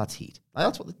himself, that's heat. Like,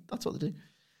 that's what they do.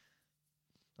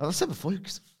 Like I said before,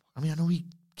 because, I know he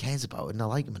cares about it and I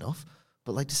like him enough,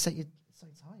 but to set your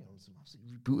sights high on some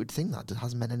absolutely rebooted thing that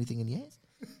hasn't meant anything in years.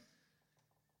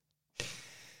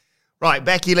 Right,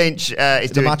 Becky Lynch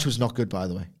The match was not good, by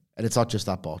the way. And it's not just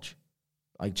that botch.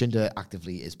 Jinder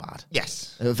actively is bad.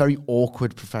 Yes. A very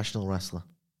awkward professional wrestler.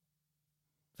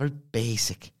 Very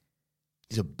basic.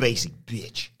 He's a basic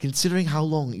bitch. Considering how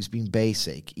long he's been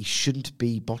basic, he shouldn't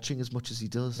be botching as much as he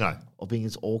does. No. Or being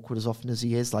as awkward as often as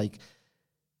he is. We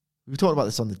were talking about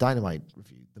this on the Dynamite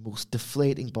review. The most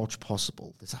deflating botch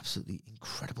possible. This absolutely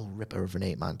incredible ripper of an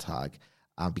 8-man tag.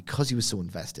 And because he was so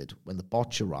invested, when the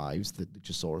botch arrives, the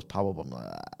Luchasaurus powerbomb,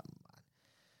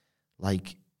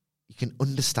 you can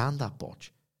understand that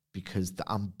botch because the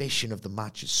ambition of the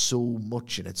match is so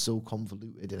much and it's so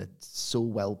convoluted and it's so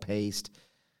well paced,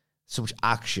 so much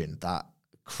action that,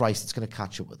 Christ, it's going to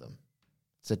catch up with them.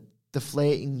 It's a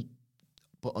deflating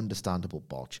but understandable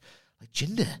botch. Like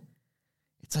Jinder,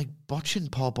 it's like botching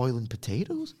parboiling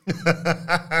potatoes.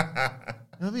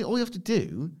 All you have to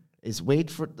do is wait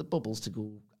for the bubbles to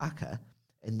go acca,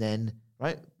 and then,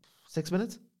 6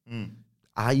 minutes?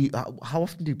 How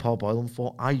often do you parboil them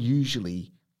for? I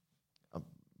usually, a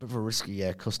bit of a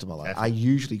risky customer, I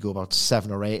usually go about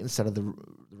 7 or 8 instead of the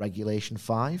regulation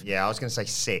 5. Yeah, I was going to say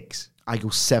 6. I go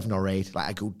 7 or 8.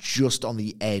 I go just on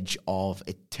the edge of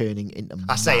it turning into mash.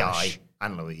 I say I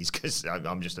and Louise because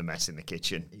I'm just a mess in the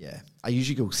kitchen. Yeah. I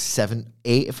usually go 7,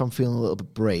 8 if I'm feeling a little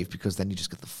bit brave because then you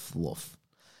just get the fluff.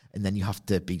 And then you have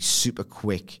to be super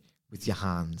quick with your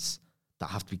hands that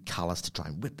have to be callous to try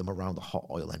and whip them around the hot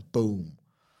oil, and boom,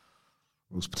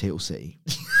 roast potato city.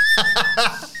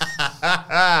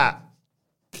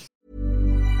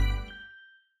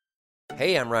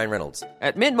 Hey, I'm Ryan Reynolds.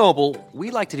 At Mint Mobile,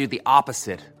 we like to do the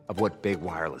opposite of what Big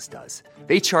Wireless does.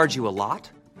 They charge you a lot,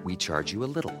 we charge you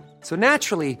a little. So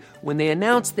naturally, when they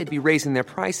announced they'd be raising their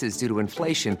prices due to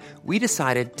inflation, we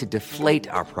decided to deflate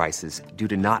our prices due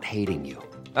to not hating you.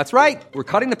 That's right. We're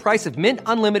cutting the price of Mint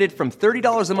Unlimited from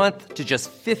 $30 a month to just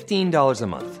 $15 a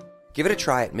month. Give it a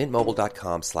try at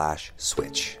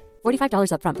mintmobile.com/switch.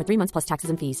 $45 up front for 3 months plus taxes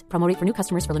and fees. Promo rate for new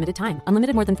customers for limited time.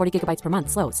 Unlimited more than 40 gigabytes per month.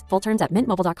 Slows full terms at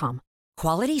mintmobile.com.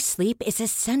 Quality sleep is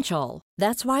essential.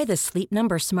 That's why the Sleep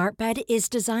Number Smart Bed is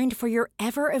designed for your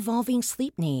ever-evolving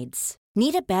sleep needs.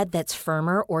 Need a bed that's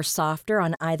firmer or softer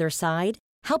on either side?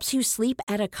 Helps you sleep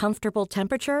at a comfortable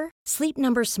temperature? Sleep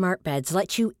Number Smart Beds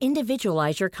let you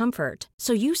individualize your comfort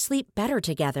so you sleep better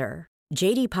together.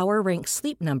 J.D. Power ranks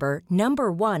Sleep Number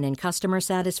number 1 in customer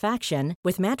satisfaction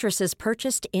with mattresses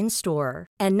purchased in-store.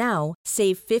 And now,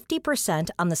 save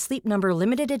 50% on the Sleep Number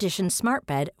Limited Edition Smart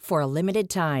Bed for a limited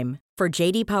time. For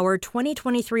J.D. Power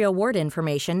 2023 award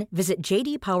information, visit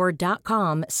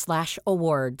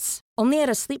jdpower.com/awards. Only at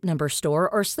a Sleep Number store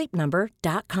or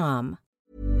sleepnumber.com.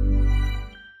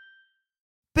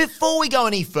 Before we go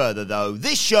any further, though,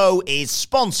 this show is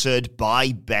sponsored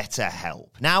by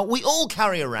BetterHelp. Now, we all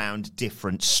carry around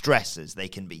different stressors. They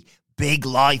can be big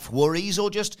life worries or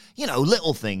just,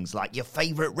 little things like your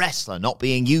favorite wrestler not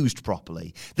being used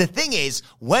properly. The thing is,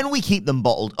 when we keep them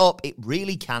bottled up, it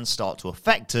really can start to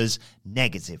affect us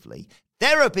negatively.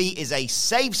 Therapy is a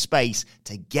safe space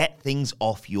to get things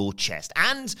off your chest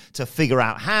and to figure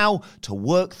out how to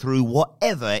work through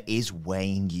whatever is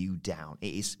weighing you down.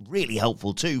 It is really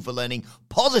helpful too for learning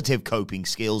positive coping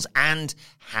skills and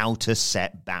how to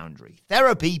set boundaries.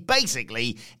 Therapy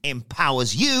basically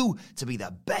empowers you to be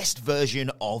the best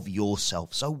version of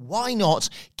yourself. So why not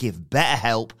give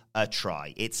BetterHelp a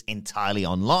try? It's entirely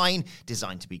online,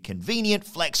 designed to be convenient,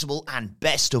 flexible, and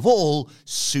best of all,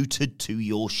 suited to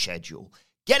your schedule.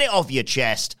 Get it off your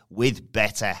chest with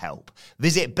BetterHelp.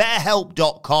 Visit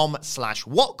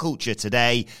betterhelp.com/whatculture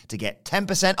today to get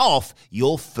 10% off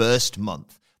your first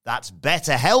month. That's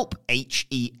BetterHelp,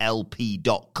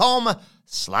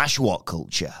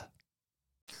 HELP.com/whatculture.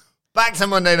 Back to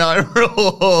Monday Night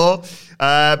Raw.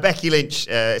 Becky Lynch,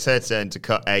 it's her turn to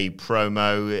cut a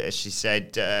promo. She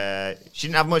said she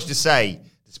didn't have much to say,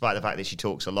 despite the fact that she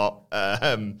talks a lot.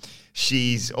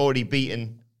 She's already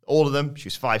beaten all of them. She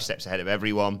was 5 steps ahead of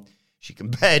everyone. She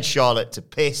compared Charlotte to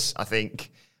piss, I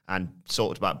think, and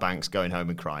talked about Banks going home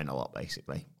and crying a lot,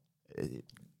 basically.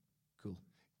 Cool.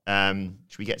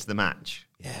 Should we get to the match?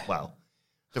 Yeah. Well,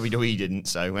 WWE didn't,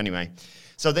 so anyway.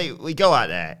 So we go out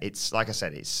there. It's, like I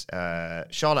said, it's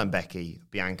Charlotte and Becky,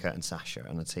 Bianca and Sasha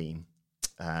on a team.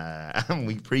 And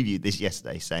we previewed this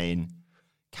yesterday saying,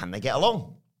 can they get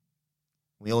along?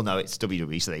 We all know it's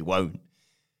WWE, so they won't.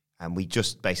 And we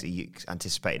just basically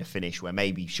anticipated a finish where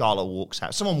maybe Charlotte walks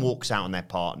out, someone walks out on their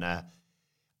partner,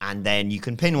 and then you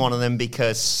can pin one of them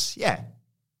because,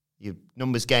 your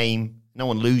numbers game, no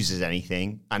one loses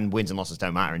anything, and wins and losses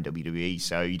don't matter in WWE,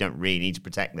 so you don't really need to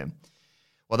protect them.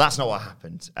 Well, that's not what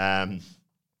happened.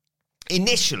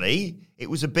 Initially,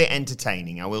 it was a bit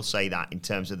entertaining, I will say that, in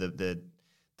terms of the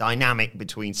dynamic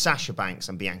between Sasha Banks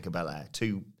and Bianca Belair,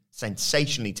 two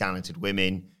sensationally talented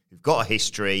women who've got a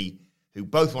history, who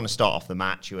both want to start off the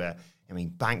match,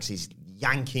 Banks is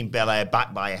yanking Belair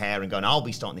back by her hair and going, I'll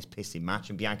be starting this pissing match,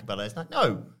 and Bianca Belair's like,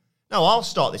 no, I'll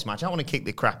start this match. I want to kick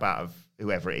the crap out of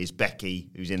whoever it is, Becky,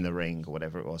 who's in the ring, or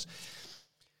whatever it was.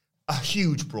 A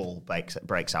huge brawl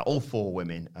breaks out. All 4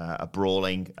 women are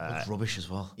brawling. Looks rubbish as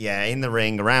well. Yeah, in the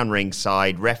ring, around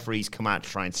ringside. Referees come out to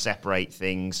try and separate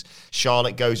things.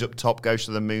 Charlotte goes up top, goes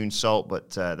to the moonsault, but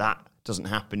that doesn't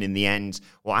happen in the end.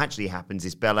 What actually happens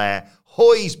is Belair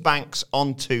hoys Banks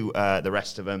onto the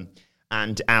rest of them,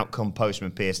 and out come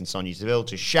Postman Pearce and Sonya Deville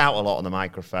to shout a lot on the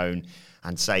microphone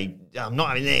and say, I'm not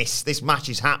having this. This match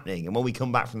is happening. And when we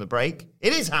come back from the break,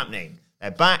 it is happening.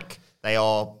 They're back. They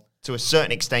are, to a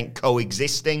certain extent,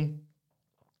 coexisting.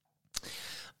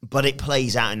 But it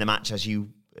plays out in the match as you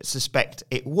suspect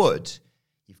it would.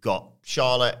 You've got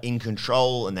Charlotte in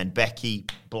control, and then Becky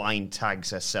blind tags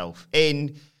herself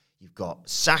in. You've got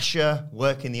Sasha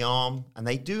working the arm, and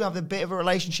they do have a bit of a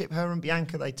relationship, her and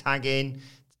Bianca. They tag in,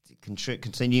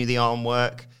 continue the arm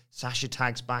work. Sasha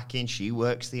tags back in, she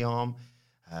works the arm.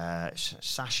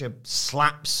 Sasha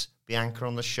slaps Bianca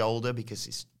on the shoulder because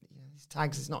these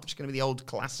tags, it's not just going to be the old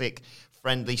classic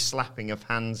friendly slapping of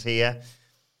hands here.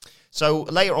 So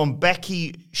later on,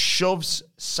 Becky shoves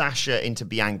Sasha into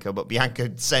Bianca, but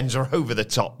Bianca sends her over the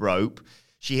top rope.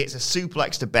 She hits a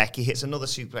suplex to Becky, hits another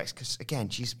suplex, because, again,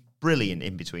 she's brilliant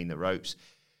in between the ropes.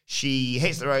 She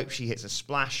hits the rope, she hits a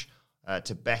splash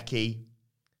to Becky.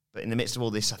 But in the midst of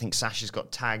all this, I think Sasha's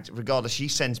got tagged. Regardless, she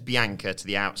sends Bianca to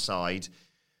the outside.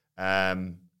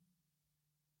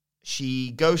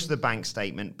 She goes to the bank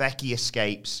statement. Becky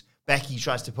escapes. Becky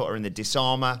tries to put her in the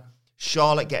disarmer.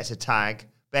 Charlotte gets a tag.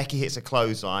 Becky hits a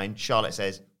clothesline. Charlotte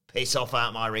says, piss off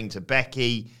out my ring to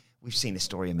Becky. We've seen this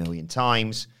story a million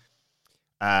times.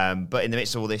 But in the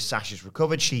midst of all this, Sasha's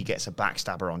recovered. She gets a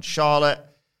backstabber on Charlotte.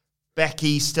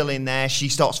 Becky's still in there. She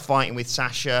starts fighting with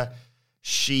Sasha.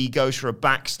 She goes for a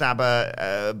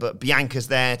backstabber, but Bianca's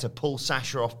there to pull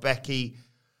Sasha off Becky.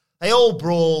 They all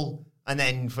brawl, and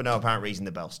then for no apparent reason,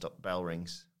 the bell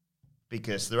rings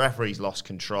because the referee's lost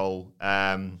control.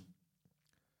 And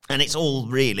it's all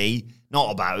really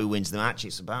not about who wins the match.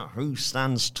 It's about who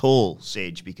stands tall,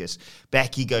 Sige, because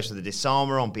Becky goes for the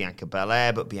disarmer on Bianca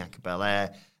Belair, but Bianca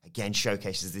Belair, again,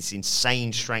 showcases this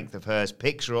insane strength of hers,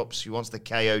 picks her up. She wants the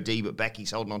KOD, but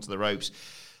Becky's holding onto the ropes.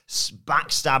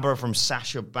 Backstabber from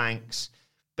Sasha Banks.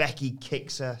 Becky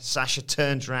kicks her. Sasha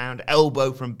turns around.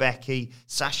 Elbow from Becky.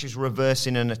 Sasha's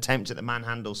reversing an attempt at the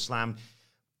manhandle slam.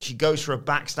 She goes for a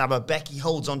backstabber. Becky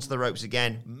holds onto the ropes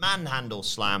again. Manhandle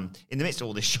slam. In the midst of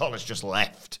all this, Charlotte's just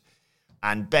left.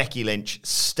 And Becky Lynch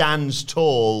stands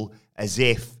tall as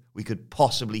if we could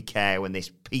possibly care when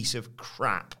this piece of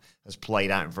crap has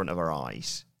played out in front of our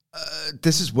eyes.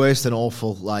 This is worse than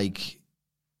awful. Like,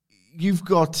 you're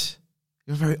a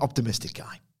very optimistic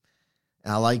guy.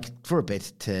 And I like, for a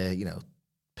bit, to,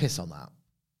 piss on that.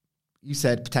 You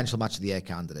said potential match of the year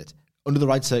candidate. Under the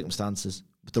right circumstances,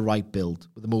 with the right build,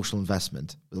 with emotional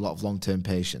investment, with a lot of long-term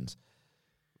patience,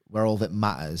 where all of it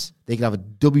matters, they could have a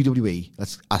WWE,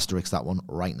 let's asterisk that one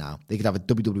right now, they could have a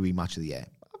WWE match of the year.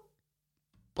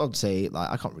 I would say,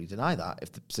 I can't really deny that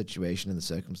if the situation and the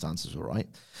circumstances were right.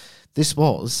 This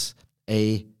was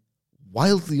a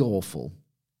wildly awful,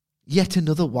 yet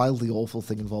another wildly awful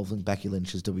thing involving Becky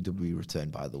Lynch's WWE return,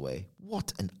 by the way.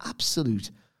 What an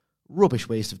absolute rubbish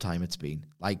waste of time it's been.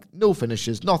 No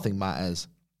finishes, nothing matters.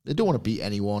 They don't want to beat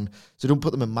anyone, so don't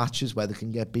put them in matches where they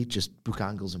can get beat. Just book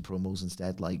angles and promos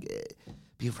instead.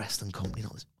 Be a wrestling company,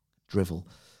 not this drivel.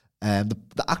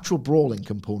 The actual brawling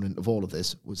component of all of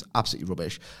this was absolutely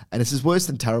rubbish. And this is worse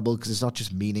than terrible because it's not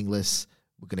just meaningless.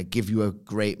 We're going to give you a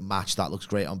great match that looks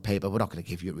great on paper. We're not going to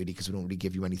give you it really because we don't really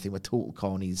give you anything. We're total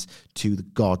cornies to the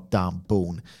goddamn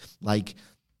bone. I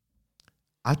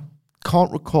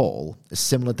can't recall a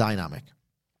similar dynamic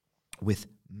with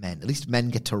men. At least men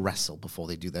get to wrestle before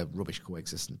they do their rubbish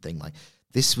coexistent thing.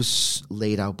 This was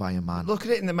laid out by a man. Look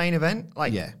at it in the main event.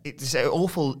 Yeah. It's an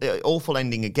awful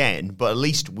ending again, but at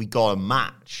least we got a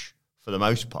match for the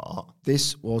most part.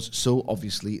 This was so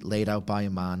obviously laid out by a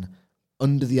man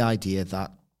under the idea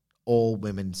that all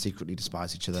women secretly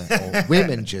despise each other. All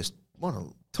women just want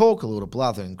to talk a load of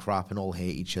blather and crap and all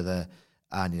hate each other.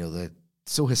 And, they're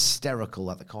so hysterical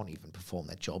that they can't even perform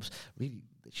their jobs. Really,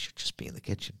 they should just be in the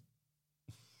kitchen.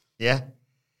 Yeah.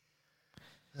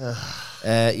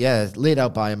 Laid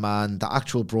out by a man. The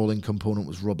actual brawling component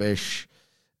was rubbish.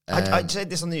 I said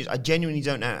this on the news. I genuinely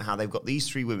don't know how they've got these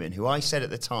three women who I said at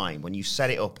the time when you set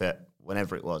it up at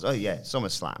whenever it was. Oh, yeah,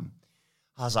 SummerSlam.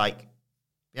 I was like,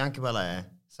 Bianca Belair,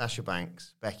 Sasha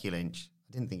Banks, Becky Lynch.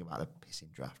 I didn't think about the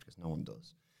pissing draft because no one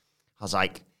does. I was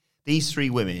like, these three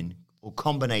women, or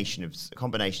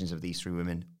combinations of these three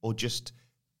women, or just,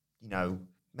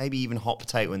 maybe even hot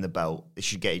potato in the belt, this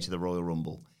should get you to the Royal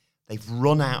Rumble. They've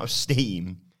run out of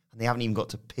steam, and they haven't even got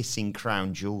to pissing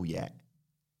Crown Jewel yet.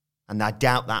 And I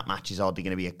doubt that match is hardly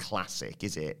going to be a classic,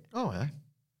 is it? Oh, yeah.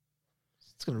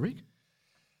 It's going to reek.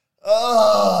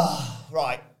 Oh,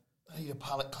 right. I need a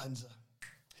palate cleanser.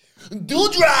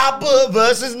 Doudrop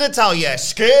versus Natalya.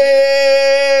 Skip!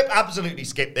 Absolutely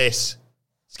skip this.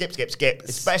 Skip.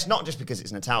 It's best not just because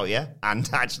it's Natalya. And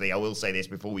actually, I will say this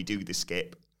before we do the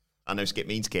skip. I know skip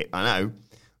means skip. I know.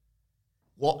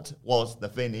 What was the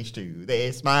finish to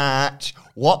this match?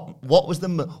 What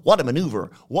a maneuver.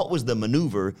 What was the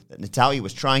maneuver that Natalya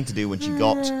was trying to do when she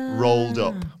got rolled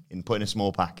up in putting a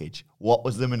small package? What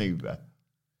was the maneuver?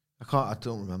 I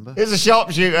don't remember. It was a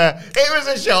sharpshooter.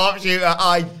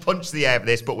 I punched the air for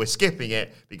this, but we're skipping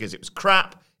it because it was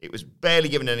crap. It was barely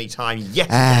given any time yet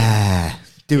again.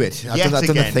 Do it. I've done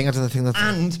the thing.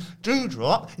 And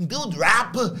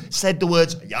Doudrop said the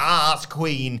words, "Yas,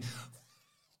 Queen."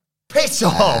 Piss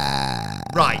off.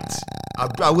 Right.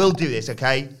 I will do this,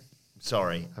 okay?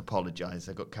 Sorry. I apologise.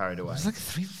 I got carried away. It's like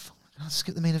 3 4. I'll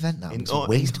skip the main event now. It's a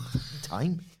waste of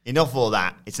time. Enough of all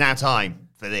that. It's now time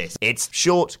for this. It's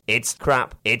short, it's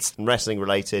crap, it's wrestling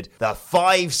related. The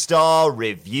 5-star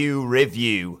review.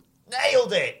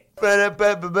 Nailed it.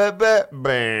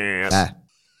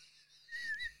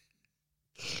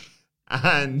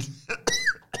 And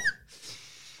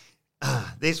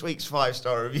this week's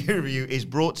 5-star review is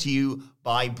brought to you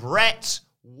by Brett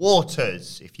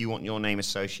Waters. If you want your name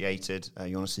associated,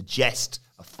 you want to suggest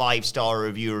a 5-star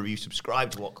review,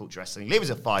 subscribe to What Culture Wrestling. Leave us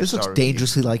a 5-star This looks review.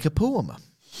 dangerously like a poem.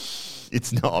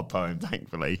 It's not a poem,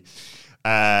 thankfully.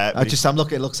 I'm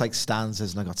looking, it looks like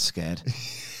stanzas, and I got scared.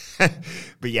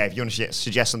 But yeah, if you want to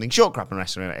suggest something short, crap, and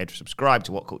wrestling related, subscribe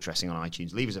to What Culture Wrestling on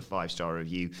iTunes. Leave us a 5-star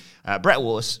review. Brett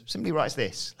Waters simply writes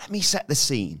this. Let me set the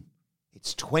scene.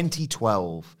 It's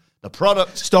 2012. The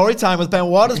product... Story time with Ben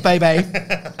Waters, baby.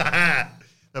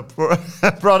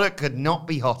 The product could not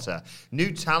be hotter.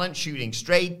 New talent shooting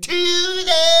straight to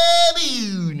the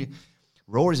moon.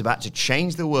 Raw is about to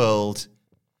change the world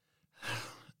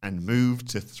and move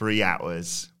to 3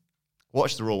 hours.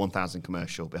 Watch the Raw 1000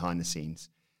 commercial behind the scenes.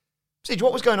 Sige,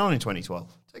 what was going on in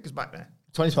 2012? Take us back there.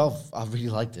 2012, I really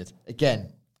liked it.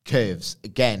 Again, curves.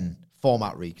 Again,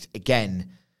 format reeked.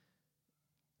 Again,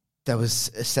 there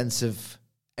was a sense of...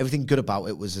 Everything good about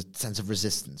it was a sense of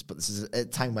resistance, but this is a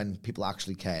time when people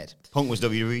actually cared. Punk was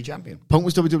WWE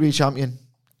champion.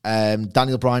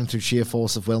 Daniel Bryan, through sheer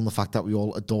force of will and the fact that we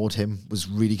all adored him, was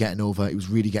really getting over. He was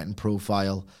really getting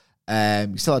profile.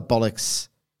 You still had bollocks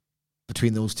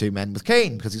between those two men with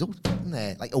Kane, because he's always in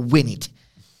there, like a win it.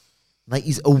 Like,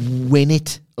 he's a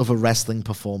win-it of a wrestling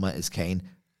performer, is Kane.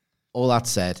 All that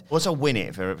said... What's a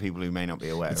win-it for people who may not be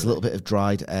aware? It's a little bit of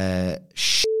dried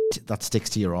shit that sticks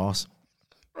to your arse.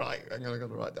 Right, I'm going to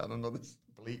write down another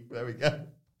bleep. There we go.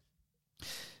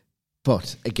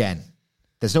 But, again,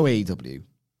 there's no AEW.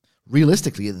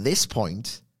 Realistically, at this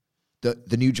point,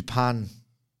 the New Japan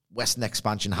Western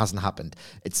expansion hasn't happened.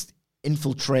 It's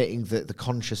infiltrating the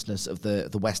consciousness of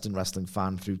the Western wrestling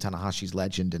fan through Tanahashi's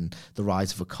legend and the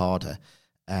rise of Okada.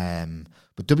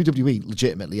 But WWE,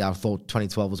 legitimately, I thought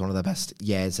 2012 was one of their best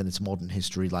years in its modern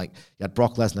history. Like, you had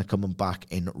Brock Lesnar coming back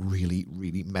and really,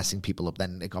 really messing people up.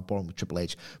 Then it got boring with Triple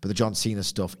H. But the John Cena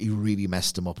stuff, he really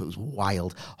messed them up. It was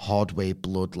wild, hard-way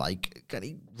blood. Like, can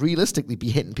he realistically be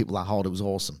hitting people that hard? It was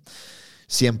awesome.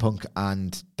 CM Punk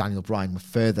and Daniel Bryan were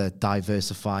further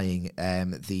diversifying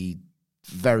the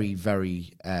very,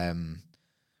 very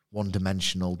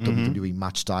one-dimensional WWE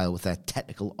match style with their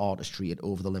technical artistry at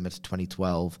Over the Limit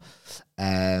 2012.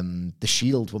 The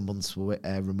Shield were months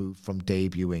removed from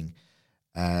debuting.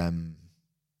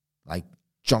 Like,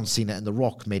 John Cena and The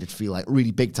Rock made it feel like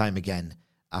really big time again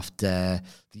after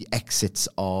the exits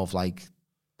of, like,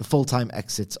 the full-time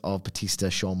exits of Batista,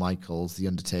 Shawn Michaels, The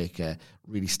Undertaker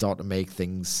really start to make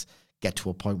things get to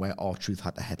a point where R-Truth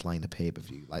had to headline a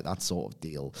pay-per-view, like that sort of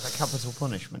deal. Like Capital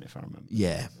Punishment, if I remember.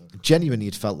 Yeah. Genuinely,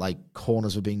 it felt like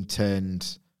corners were being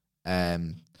turned.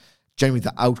 Genuinely,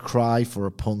 the outcry for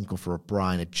a Punk or for a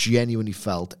Bryan, it genuinely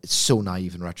felt, it's so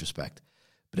naive in retrospect,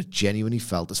 but it genuinely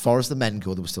felt, as far as the men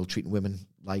go, they were still treating women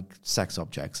like sex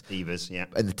objects. Divas, yeah.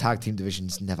 And the tag team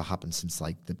divisions never happened since,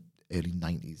 like, the early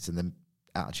 90s and the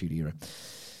Attitude Era.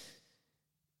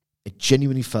 It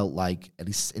genuinely felt like, at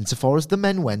least insofar as the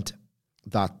men went,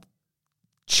 that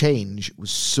change was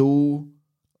so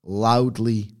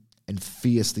loudly and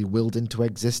fiercely willed into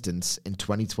existence in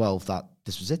 2012 that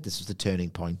this was it. This was the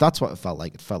turning point. That's what it felt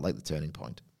like. It felt like the turning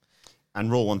point.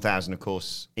 And Raw 1000, of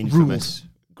course, infamous.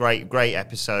 Great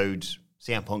episode.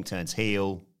 CM Punk turns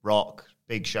heel, Rock,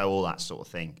 big show, all that sort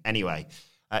of thing. Anyway,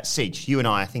 Sige, you and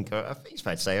I think it's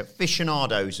fair to say,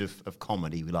 aficionados of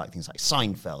comedy. We like things like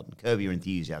Seinfeld and Curb Your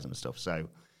Enthusiasm and stuff. So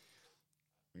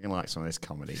we're going to like some of this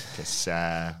comedy because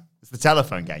it's the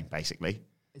telephone game, basically.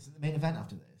 Is it the main event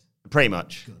after this? Pretty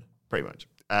much. Good. Pretty much.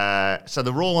 So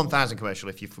the Raw 1000 commercial,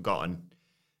 if you've forgotten,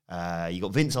 you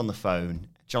got Vince on the phone.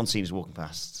 John Cena's walking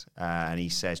past, and he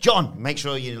says, "John, make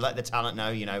sure you let the talent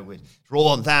know, it's Raw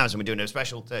 1000. We're doing a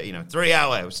special, 3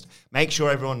 hours. Make sure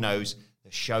everyone knows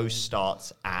the show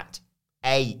starts at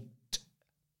 8.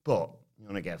 But, you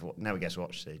want to guess what? Now we guess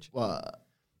what, Sige? What?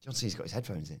 John Cena's got his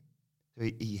headphones in. So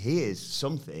he hears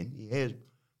something. He hears,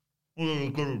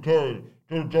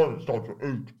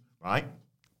 right?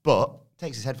 But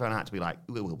takes his headphone out to be like,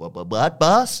 what,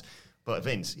 boss? But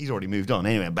Vince, he's already moved on.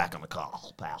 Anyway, I'm back on the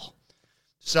call, pal.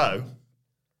 So,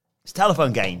 it's a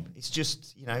telephone game. It's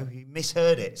just, he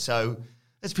misheard it. So,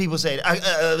 there's people saying,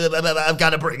 I've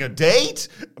got to bring a date.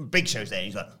 And Big Show's there, and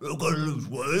he's like, I've got to lose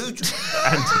weight.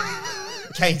 And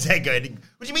Kane's head going,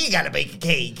 what do you mean you got to bake a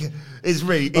cake? It's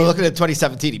really... Well, looking at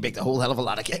 2017, he baked a whole hell of a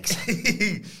lot of cakes.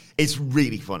 It's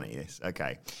really funny, this.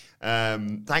 Okay.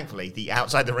 Thankfully, the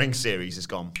Outside the Ring series has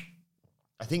gone...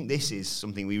 I think this is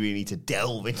something we really need to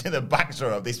delve into the backstory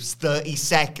of. This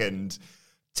 30-second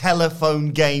telephone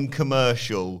game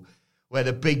commercial where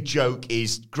the big joke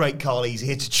is Great Khali's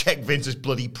here to check Vince's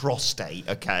bloody prostate,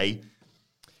 okay?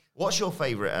 What's your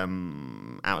favourite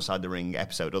Outside the Ring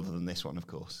episode other than this one, of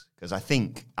course? Because I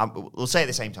think, we'll say at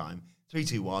the same time, 3,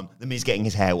 2, 1, The Miz getting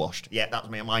his hair washed. Yeah, that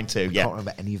was mine too. I can't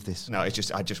remember any of this. No, I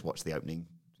just watched the opening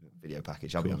video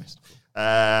package, I'll be honest.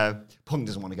 Punk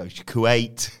doesn't want to go to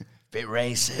Kuwait. Bit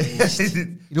racist.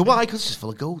 You know why? Because it's just full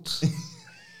of goats.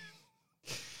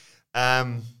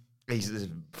 There's a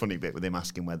funny bit with him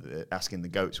asking the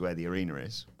goats where the arena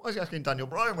is. Why is he asking Daniel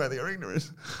Bryan where the arena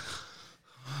is?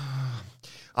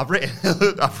 I've written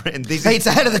this. Hey, it's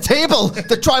the head of the table.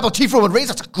 The tribal chief Roman Reigns.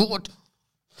 That's good.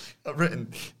 I've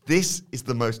written, this is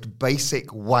the most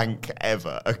basic wank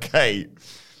ever. Okay.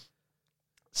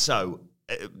 So,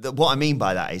 what I mean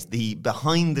by that is the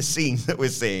behind the scenes that we're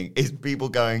seeing is people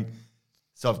going,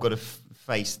 so I've got to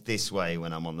face this way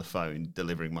when I'm on the phone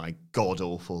delivering my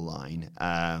god-awful line.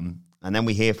 And then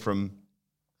we hear from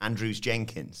Andrews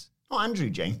Jenkins. Not Andrew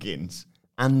Jenkins.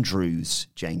 Andrews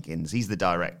Jenkins. He's the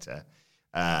director.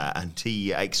 And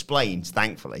he explains,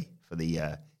 thankfully, for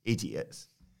the idiots,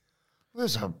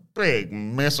 there's a big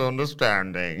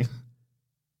misunderstanding.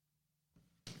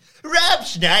 Rob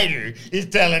Schneider is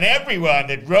telling everyone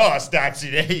that Raw starts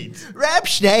at 8. Rob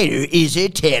Schneider is a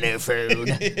telephone.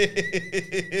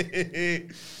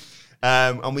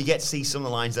 And we get to see some of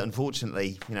the lines that,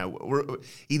 unfortunately,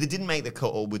 either didn't make the cut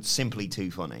or were simply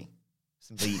too funny.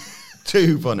 Simply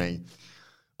too funny.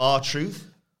 R-Truth.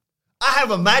 I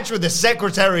have a match with the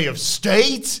Secretary of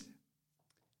State.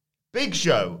 Big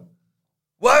Show.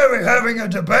 Why are we having a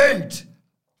debate?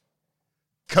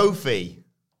 Kofi.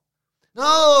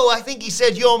 No, I think he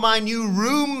said you're my new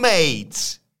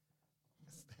roommate.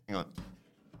 Hang on.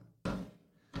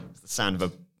 It's the sound of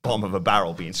a bottom of a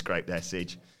barrel being scraped there,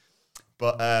 Sige.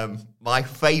 But my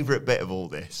favourite bit of all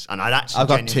this, and I've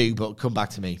got two, but come back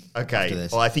to me. Okay. After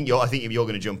this. Well, I think you're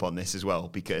going to jump on this as well,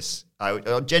 because I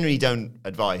generally don't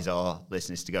advise our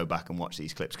listeners to go back and watch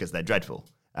these clips because they're dreadful.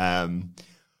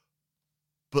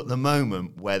 But the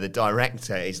moment where the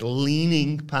director is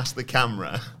leaning past the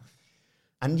camera,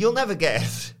 and you'll never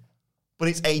guess, but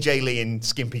it's AJ Lee in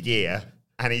skimpy gear,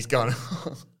 and he's gone,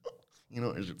 you know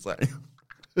what I should say?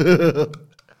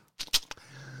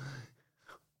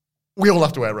 We all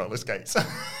have to wear roller skates.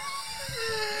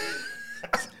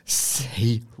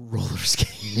 Say roller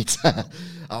skates. I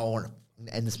want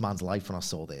to end this man's life when I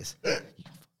saw this. You're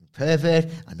pervert.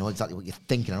 I know exactly what you're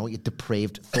thinking. I know what your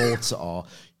depraved thoughts are.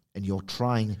 And you're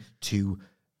trying to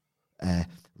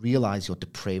realize your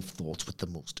depraved thoughts with the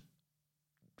most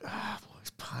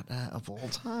voice partner of all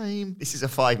time. This is a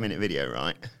 5-minute video,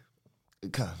 right?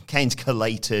 Kane's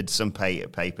collated some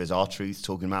papers. R-Truth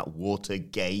talking about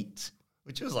Watergate,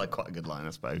 which was like quite a good line,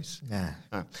 I suppose. Yeah.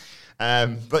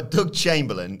 But Doug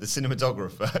Chamberlain, the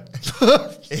cinematographer,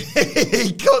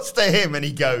 he cuts to him and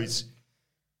he goes,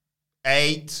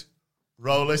 8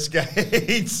 roller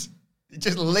skates. He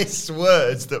just lists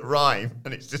words that rhyme,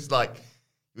 and it's just like,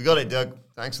 we got it, Doug.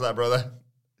 Thanks for that, brother.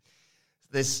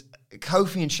 There's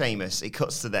Kofi and Sheamus. It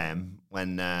cuts to them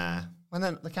when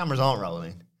the cameras aren't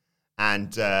rolling, and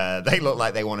they look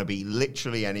like they want to be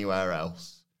literally anywhere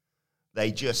else.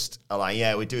 They just are like,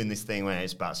 yeah, we're doing this thing where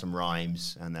it's about some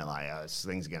rhymes, and they're like, oh, this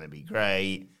thing's going to be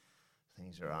great.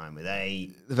 Things are rhyme with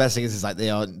 8. The best thing is like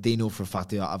they know for a fact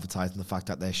they are advertising the fact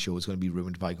that their show is going to be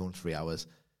ruined by going 3 hours.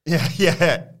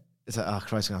 Yeah. It's like, oh,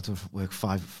 Christ, I'm going to have to work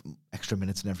 5 extra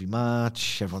minutes in every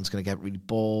match. Everyone's going to get really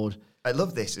bored. I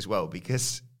love this as well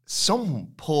because some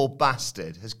poor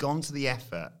bastard has gone to the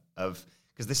effort of...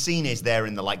 Because the scene is they're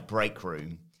in the, break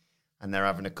room and they're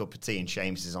having a cup of tea and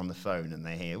Sheamus is on the phone and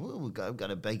they hear, we've got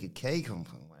to bake a cake or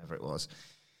whatever it was.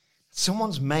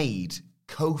 Someone's made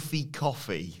Kofi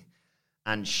coffee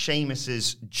and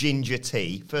Sheamus's ginger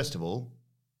tea. First of all,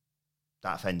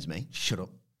 that offends me. Shut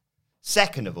up.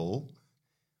 Second of all...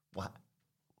 What?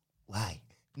 Why?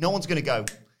 No one's going to go,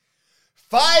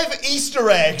 5 Easter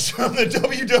eggs from the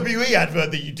WWE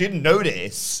advert that you didn't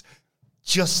notice.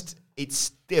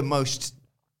 It's the most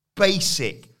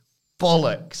basic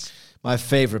bollocks. My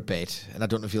favourite bit, and I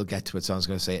don't know if you'll get to it, so I was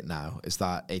going to say it now, is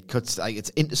that it cuts, it's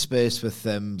interspersed with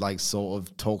them, sort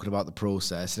of talking about the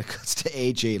process, and it cuts to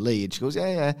AJ Lee, and she goes,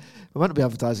 yeah, we're meant to be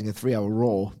advertising a 3-hour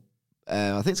Raw.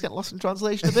 I think it's getting lost in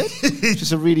translation a bit.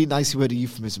 Just a really nice word of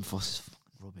euphemism for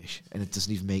rubbish, and it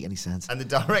doesn't even make any sense. And the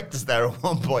director's there at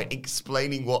one point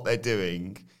explaining what they're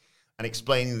doing and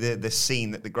explaining the scene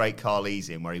that the Great Khali's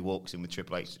in, where he walks in with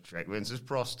Triple H to check Vince's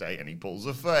prostate and he pulls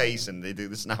a face and they do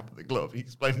the snap of the glove. He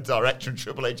explained to the director and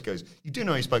Triple H goes, you do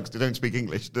know you're supposed to don't speak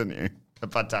English, don't you?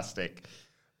 Fantastic.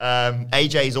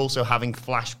 AJ is also having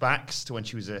flashbacks to when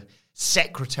she was a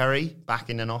secretary back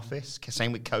in an office.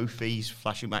 Same with Kofi. He's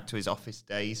flashing back to his office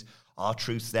days.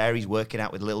 R-Truth's there. He's working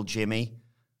out with little Jimmy.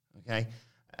 Okay.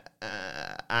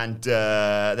 And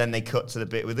then they cut to the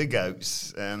bit with the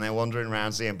goats, and they're wandering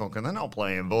around CM Punk, and they're not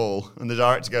playing ball. And the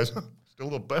director goes, still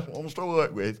the best one to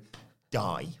work with.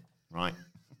 Die. Right.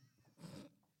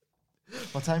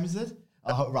 What time is it?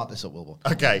 I'll wrap this up, Wilbur.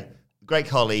 Okay. Great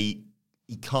Khali,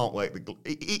 he can't work the glove.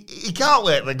 He can't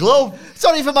work the glove. It's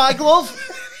not even my glove.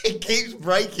 It keeps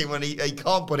breaking when he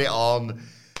can't put it on.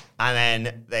 And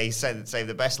then they save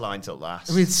the best line till last.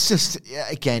 I mean, it's just,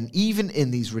 again, even in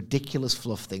these ridiculous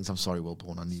fluff things, I'm sorry,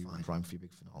 Wilborn, I knew you were prime for your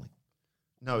big finale.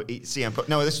 No, this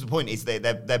is the point. Is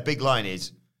their big line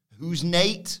is, who's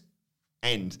Nate?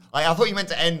 End. I thought you meant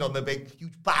to end on the big,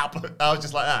 huge bap. I was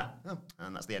just like that. Oh,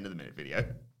 and that's the end of the minute video.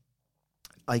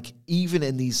 Even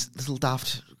in these little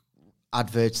daft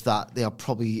adverts that they are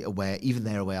probably aware, even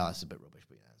they're aware, that's a bit rubbish,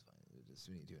 but it's fine. Just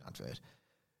when you do an advert.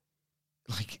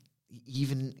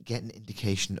 Even get an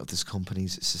indication of this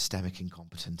company's systemic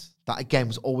incompetence. That, again,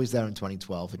 was always there in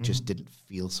 2012. It just didn't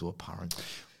feel so apparent.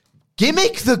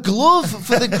 Gimmick the glove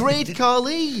for the Great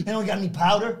Khali. Anyone got any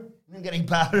powder? Anyone got any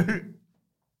powder?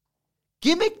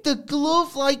 Gimmick the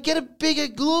glove. Get a bigger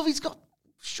glove. He's got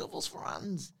shovels for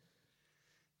hands.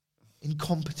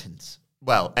 Incompetence.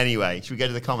 Well, anyway, should we go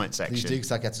to the comment Please do, section? because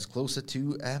that gets us closer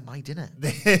to my dinner.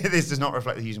 This does not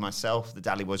reflect the views of myself, the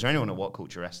Dally Boys, or anyone at What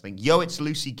Culture Wrestling. Yo, it's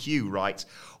Lucy Q writes,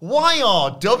 why are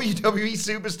WWE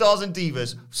superstars and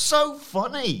divas so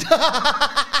funny?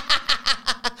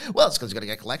 Well, it's because you're going to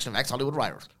get a collection of ex-Hollywood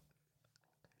writers.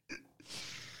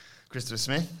 Christopher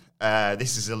Smith,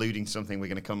 this is alluding to something we're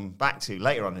going to come back to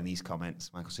later on in these comments.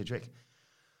 Michael Sidgwick.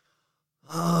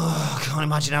 Oh, I can't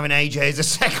imagine having AJ as a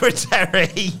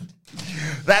secretary.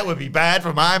 That would be bad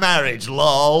for my marriage,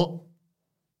 lol.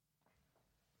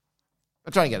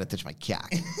 I'm trying to get a touch of my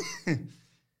cock.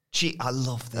 Gee, I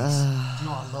love this. Do you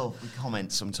know what I love? We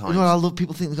comment sometimes. You know what I love?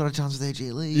 People think they got a chance with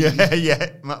AJ Lee. Yeah,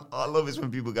 yeah. I love this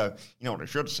when people go, you know what I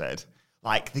should have said?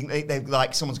 Like, think they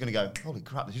like someone's going to go, holy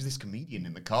crap, there's this comedian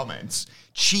in the comments.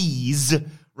 Cheese.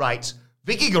 Right.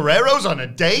 Vicky Guerrero's on a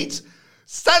date.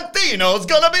 Santino's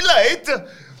going to be late.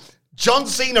 John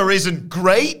Cena isn't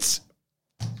great.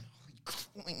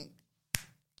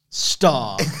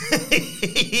 Star.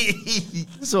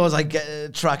 So as I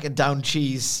get tracking down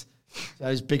Cheese, that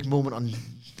was big moment on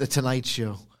the Tonight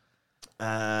Show.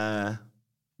 Max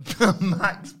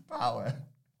Power.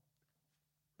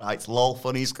 Right, lol,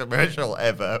 funniest commercial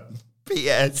ever.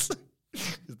 P.S.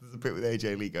 There's a bit with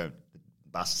AJ Lee going,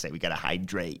 bastard say we gotta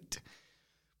hydrate.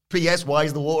 P.S. Why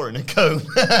is the water in a cone?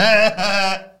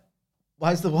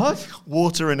 Why is the what?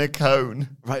 Water in a cone.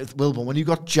 Right, Wilborn, when you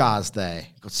got Jazz there,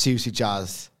 got seriously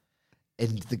Jazz,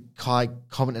 and the guy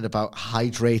commented about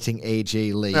hydrating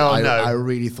AJ Lee. Oh, I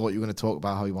really thought you were going to talk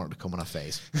about how he wanted to come on her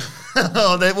face.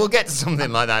 We'll get to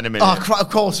something like that in a minute. Of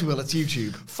course we will. It's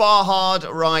YouTube. Farhad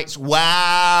writes,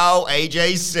 wow,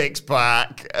 AJ's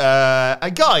six-pack.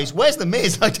 And guys, where's The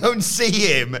Miz? I don't see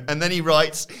him. And then he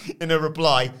writes in a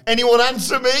reply, anyone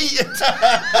answer me?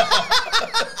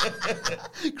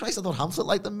 Christ, I thought Hamlet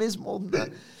liked The Miz more than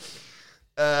that.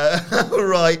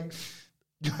 Right.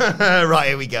 Right,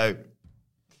 here we go.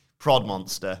 Prod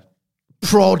monster.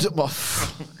 Right.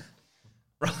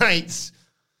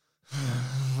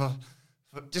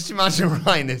 Just imagine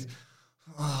writing this.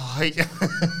 Oh,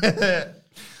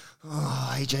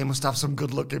 AJ must have some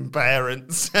good-looking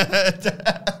parents.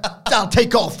 I'll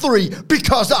take all three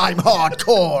because I'm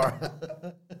hardcore.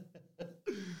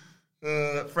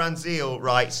 Franzil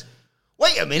writes,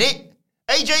 wait a minute.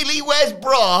 AJ Lee wears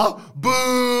bra.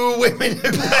 Boo, women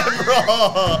who wear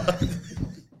bra.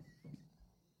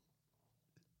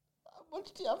 How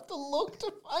much do you have to look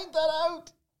to find that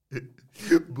out?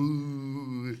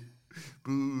 Boo.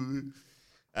 Boo.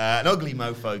 An ugly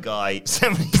mofo guy,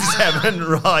 77,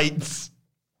 writes,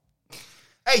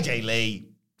 AJ Lee,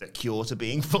 the cure to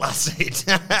being flaccid.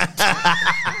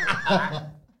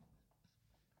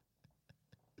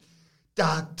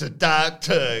 Doctor,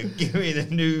 give me the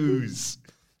news.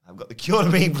 I've got the cure to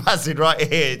being flaccid right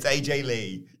here. It's AJ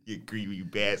Lee. You greedy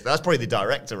bears. That's probably the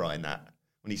director writing that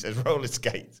when he says roller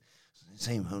skates.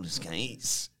 Same roller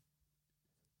skates.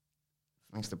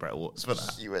 Thanks to Brett Watts for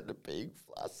that. You end up being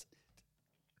flaccid.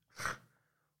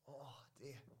 Oh,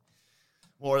 dear.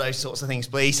 More of those sorts of things,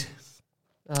 please.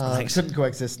 Couldn't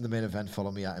coexist in the main event.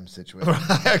 Follow me at him situation.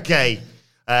 Okay.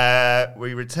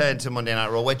 We return to Monday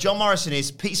Night Raw, where John Morrison is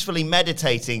peacefully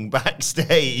meditating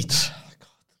backstage.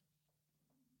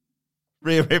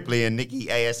 Rhea Ripley and Nikki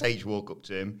ASH walk up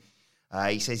to him.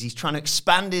 He says he's trying to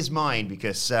expand his mind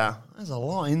because there's a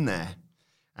lot in there.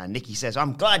 And Nikki says,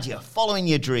 I'm glad you're following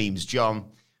your dreams,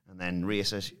 John. And then Rhea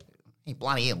says, hey,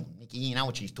 bloody hell, Nikki, you know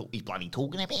what he's bloody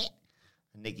talking about?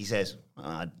 And Nikki says,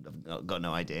 I've got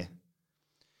no idea.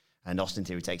 And Austin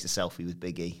Theory takes a selfie with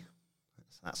Big E.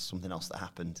 That's something else that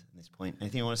happened at this point.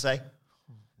 Anything you want to say?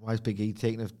 Why is Big E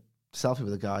taking a selfie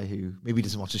with a guy who maybe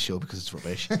doesn't watch the show because it's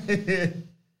rubbish?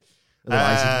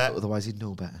 Otherwise, he'd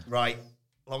know better. Right.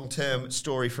 Long-term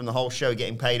story from the whole show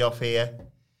getting paid off here.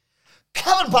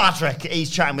 Kevin Patrick, he's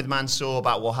chatting with Mansoor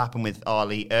about what happened with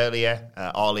Ali earlier.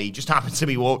 Ali just happened to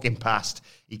be walking past.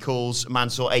 He calls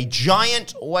Mansoor a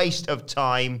giant waste of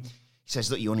time. He says,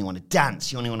 look, you only want to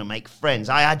dance. You only want to make friends.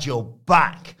 I had your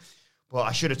back. Well,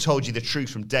 I should have told you the truth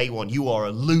from day one. You are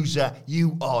a loser.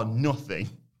 You are nothing.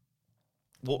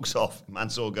 Walks off.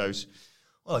 Mansoor goes,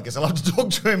 well, I guess I'll have to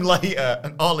talk to him later.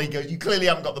 And Ali goes, you clearly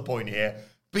haven't got the point here.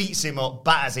 Beats him up,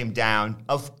 batters him down.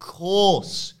 Of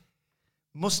course.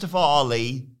 Mustafa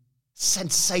Ali,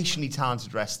 sensationally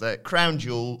talented wrestler, crown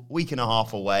jewel, week and a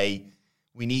half away.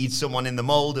 We need someone in the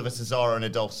mould of a Cesaro and a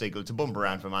Dolph Ziggler to bump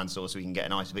around for Mansoor so we can get a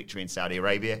nice victory in Saudi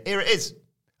Arabia. Here it is.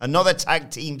 Another tag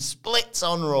team splits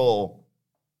on Raw.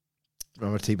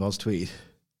 Remember T-Ball's tweet?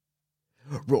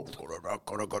 Oh,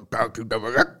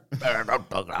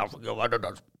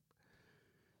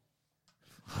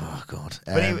 God.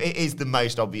 But it is the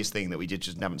most obvious thing that we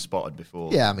just haven't spotted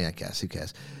before. Yeah, I mean, I guess. Who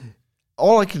cares?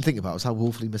 All I can think about is how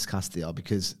woefully miscast they are,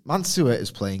 because Mansoor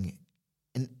is playing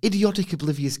an idiotic,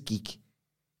 oblivious geek,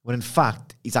 when in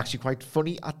fact, he's actually quite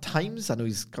funny at times. I know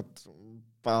he's got some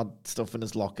bad stuff in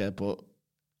his locker, but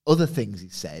other things he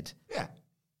said, Yeah.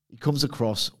 he comes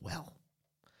across well.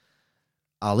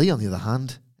 Ali, on the other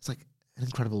hand, is like an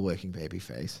incredible working baby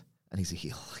face, and he's a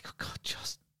heel. Like, oh God,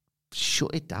 just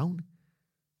shut it down.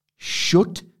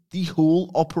 Shut the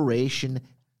whole operation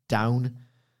down.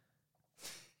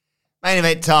 Main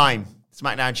event time.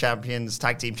 SmackDown champions,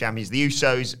 tag team champions, the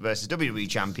Usos versus WWE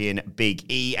champion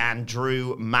Big E and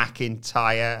Drew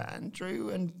McIntyre. And Drew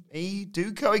and E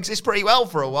do coexist pretty well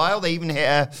for a while. They even hit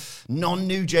a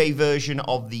non-New Day version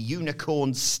of the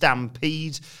Unicorn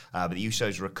Stampede. But the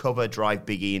Usos recover, drive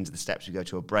Big E into the steps. We go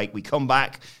to a break. We come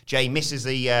back. Jay misses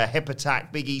the hip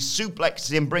attack. Big E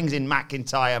suplexes him, brings in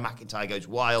McIntyre. McIntyre goes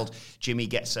wild. Jimmy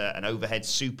gets an overhead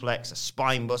suplex, a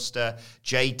spine buster.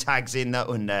 Jay tags in that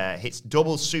and hits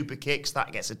double super kicks.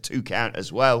 That gets a 2 count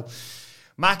as well.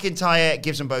 McIntyre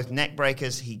gives them both neck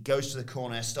breakers. He goes to the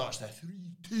corner, starts their 3,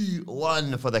 2,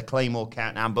 1 for the Claymore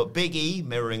countdown. But Big E,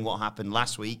 mirroring what happened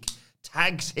last week,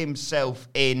 tags himself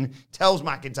in, tells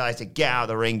McIntyre to get out of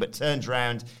the ring, but turns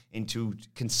around into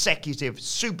consecutive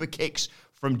super kicks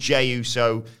from Jey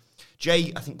Uso.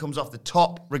 Jay, I think, comes off the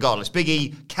top. Regardless, Big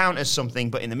E counters something,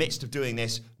 but in the midst of doing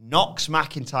this, knocks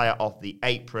McIntyre off the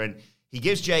apron. He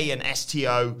gives Jay an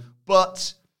STO,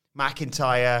 but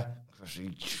McIntyre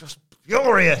just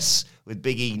furious with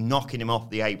Big E knocking him off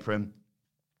the apron.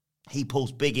 He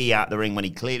pulls Big E out the ring when he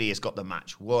clearly has got the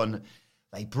match won.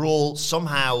 They brawl.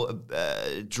 Somehow,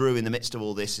 Drew, in the midst of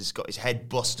all this, has got his head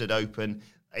busted open.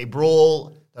 They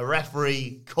brawl. The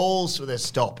referee calls for the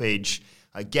stoppage.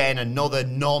 Again, another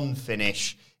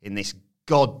non-finish in this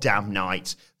goddamn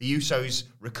night. The Usos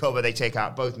recover. They take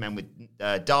out both men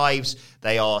with dives.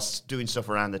 They are doing stuff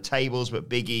around the tables, but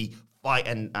Big E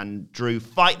and Drew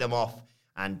fight them off.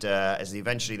 And as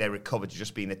eventually they recover to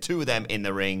just being the two of them in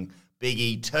the ring, Big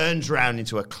E turns around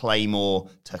into a Claymore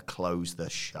to close the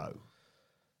show.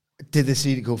 Did this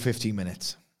need to go 15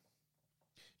 minutes?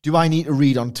 Do I need to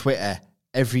read on Twitter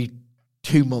every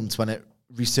 2 months when it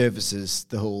resurfaces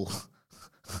the whole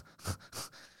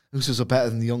Usos are better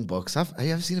than the Young Bucks? Have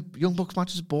you ever seen a Young Bucks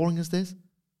match as boring as this?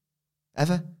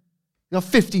 Ever? You got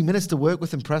 15 minutes to work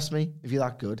with. Impress me if you're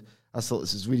that good. I thought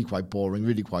this is really quite boring,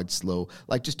 really quite slow,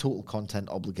 like just total content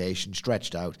obligation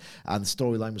stretched out. And the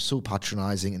storyline was so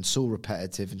patronizing and so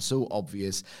repetitive and so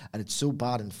obvious. And it's so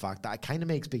bad, in fact, that it kind of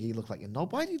makes Big E look like a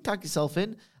knob. Why do you tag yourself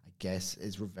in? I guess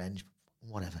it's revenge.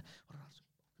 Whatever.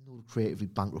 Creatively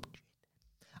bankrupt.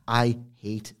 I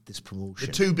hate this promotion.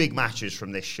 The 2 big matches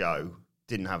from this show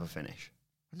didn't have a finish.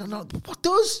 No, what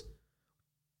does?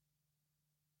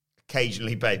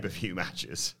 Occasionally pay-per-view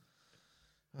matches.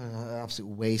 Absolute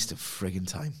waste of friggin'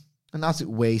 time. An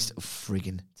absolute waste of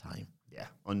friggin' time. Yeah,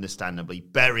 understandably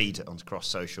buried on across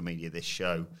social media, this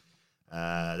show.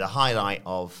 The highlight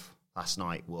of last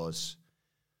night was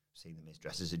seeing the Miz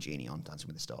dressed as a genie on Dancing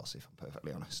with the Stars, if I'm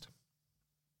perfectly honest.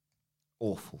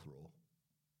 Awful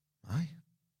Raw. Aye.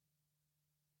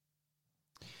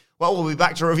 Well, we'll be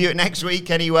back to review it next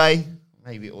week anyway.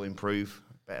 Maybe it'll improve.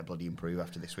 Better bloody improve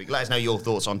after this week. Let us know your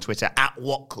thoughts on Twitter at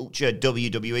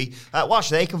WhatCultureWWE. Whilst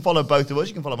they can follow both of us,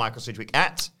 you can follow Michael Sidgwick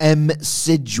at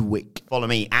Sidgwick. Follow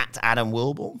me at Adam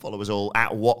Wilborn. Follow us all at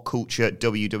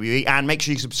WhatCultureWWE. And make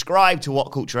sure you subscribe to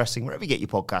What Culture Wrestling, wherever you get your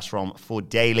podcasts from, for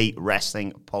daily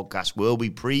wrestling podcasts. We'll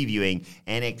be previewing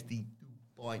NXT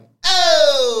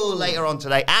 2.0 later on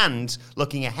today, and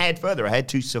looking ahead, further ahead,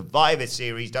 to Survivor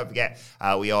Series. Don't forget,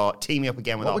 we are teaming up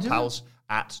again with our pals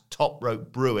at Top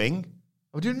Rope Brewing.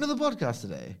 Are we doing another podcast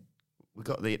today? We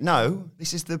got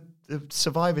this is the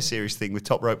Survivor Series thing with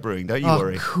Top Rope Brewing. Don't you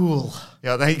worry. Cool.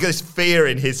 Yeah, he got this fear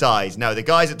in his eyes. No, the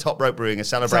guys at Top Rope Brewing are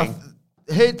celebrating.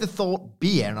 I heard the thought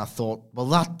beer, and I thought, well,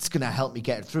 that's going to help me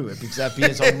get through it, because their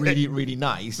beers are really, really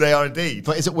nice. They are indeed.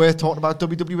 But is it worth talking about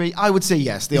WWE? I would say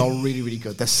yes. They are really, really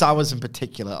good. Their sours in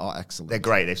particular are excellent. They're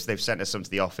great. They've sent us some to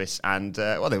the office, and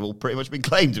they've all pretty much been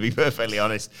claimed, to be perfectly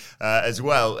honest, as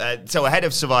well. So ahead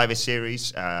of Survivor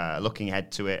Series, looking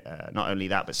ahead to it, not only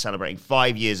that, but celebrating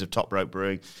 5 years of Top Rope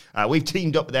Brewing. We've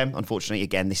teamed up with them. Unfortunately,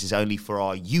 again, this is only for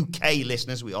our UK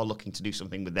listeners. We are looking to do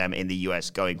something with them in the US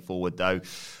going forward, though.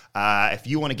 If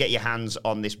you want to get your hands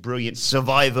on this brilliant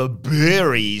Survivor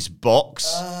Beeries box,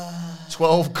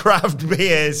 12 craft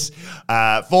beers,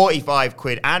 45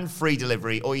 quid and free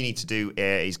delivery, all you need to do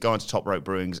is go onto Top Rope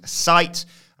Brewing's site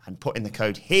and put in the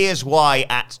code Here's Why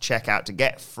at checkout to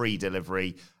get free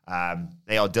delivery.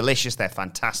 They are delicious, they're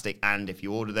fantastic, and if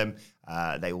you order them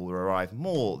They will arrive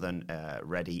more than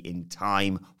ready in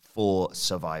time for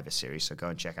Survivor Series. So go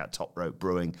and check out Top Rope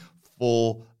Brewing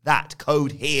for that.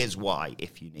 Code Here's Why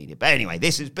if you need it. But anyway,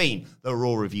 this has been the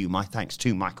Raw Review. My thanks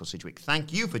to Michael Sidgwick.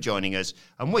 Thank you for joining us,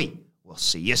 and we will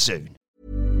see you soon.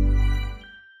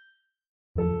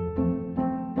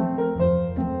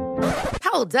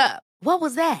 Hold up. What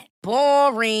was that?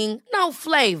 Boring. No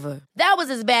flavor. That was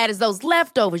as bad as those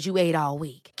leftovers you ate all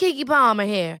week. Keke Palmer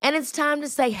here, and it's time to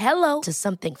say hello to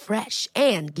something fresh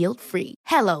and guilt-free.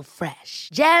 Hello Fresh.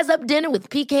 Jazz up dinner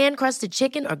with pecan-crusted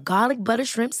chicken or garlic butter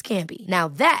shrimp scampi. Now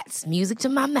that's music to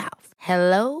my mouth.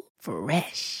 Hello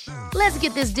Fresh. Let's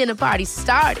get this dinner party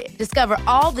started. Discover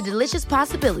all the delicious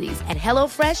possibilities at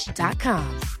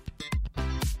HelloFresh.com.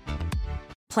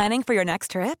 Planning for your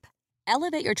next trip?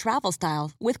 Elevate your travel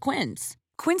style with Quince.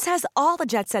 Quince has all the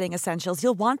jet-setting essentials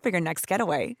you'll want for your next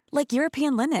getaway, like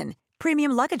European linen,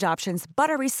 premium luggage options,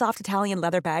 buttery soft Italian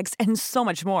leather bags, and so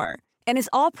much more. And is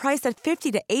all priced at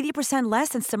 50 to 80% less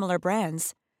than similar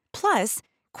brands. Plus,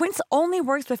 Quince only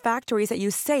works with factories that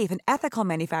use safe and ethical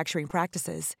manufacturing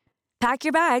practices. Pack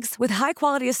your bags with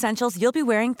high-quality essentials you'll be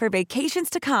wearing for vacations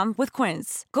to come with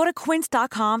Quince. Go to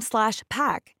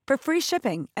quince.com/pack for free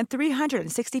shipping and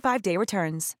 365-day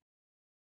returns.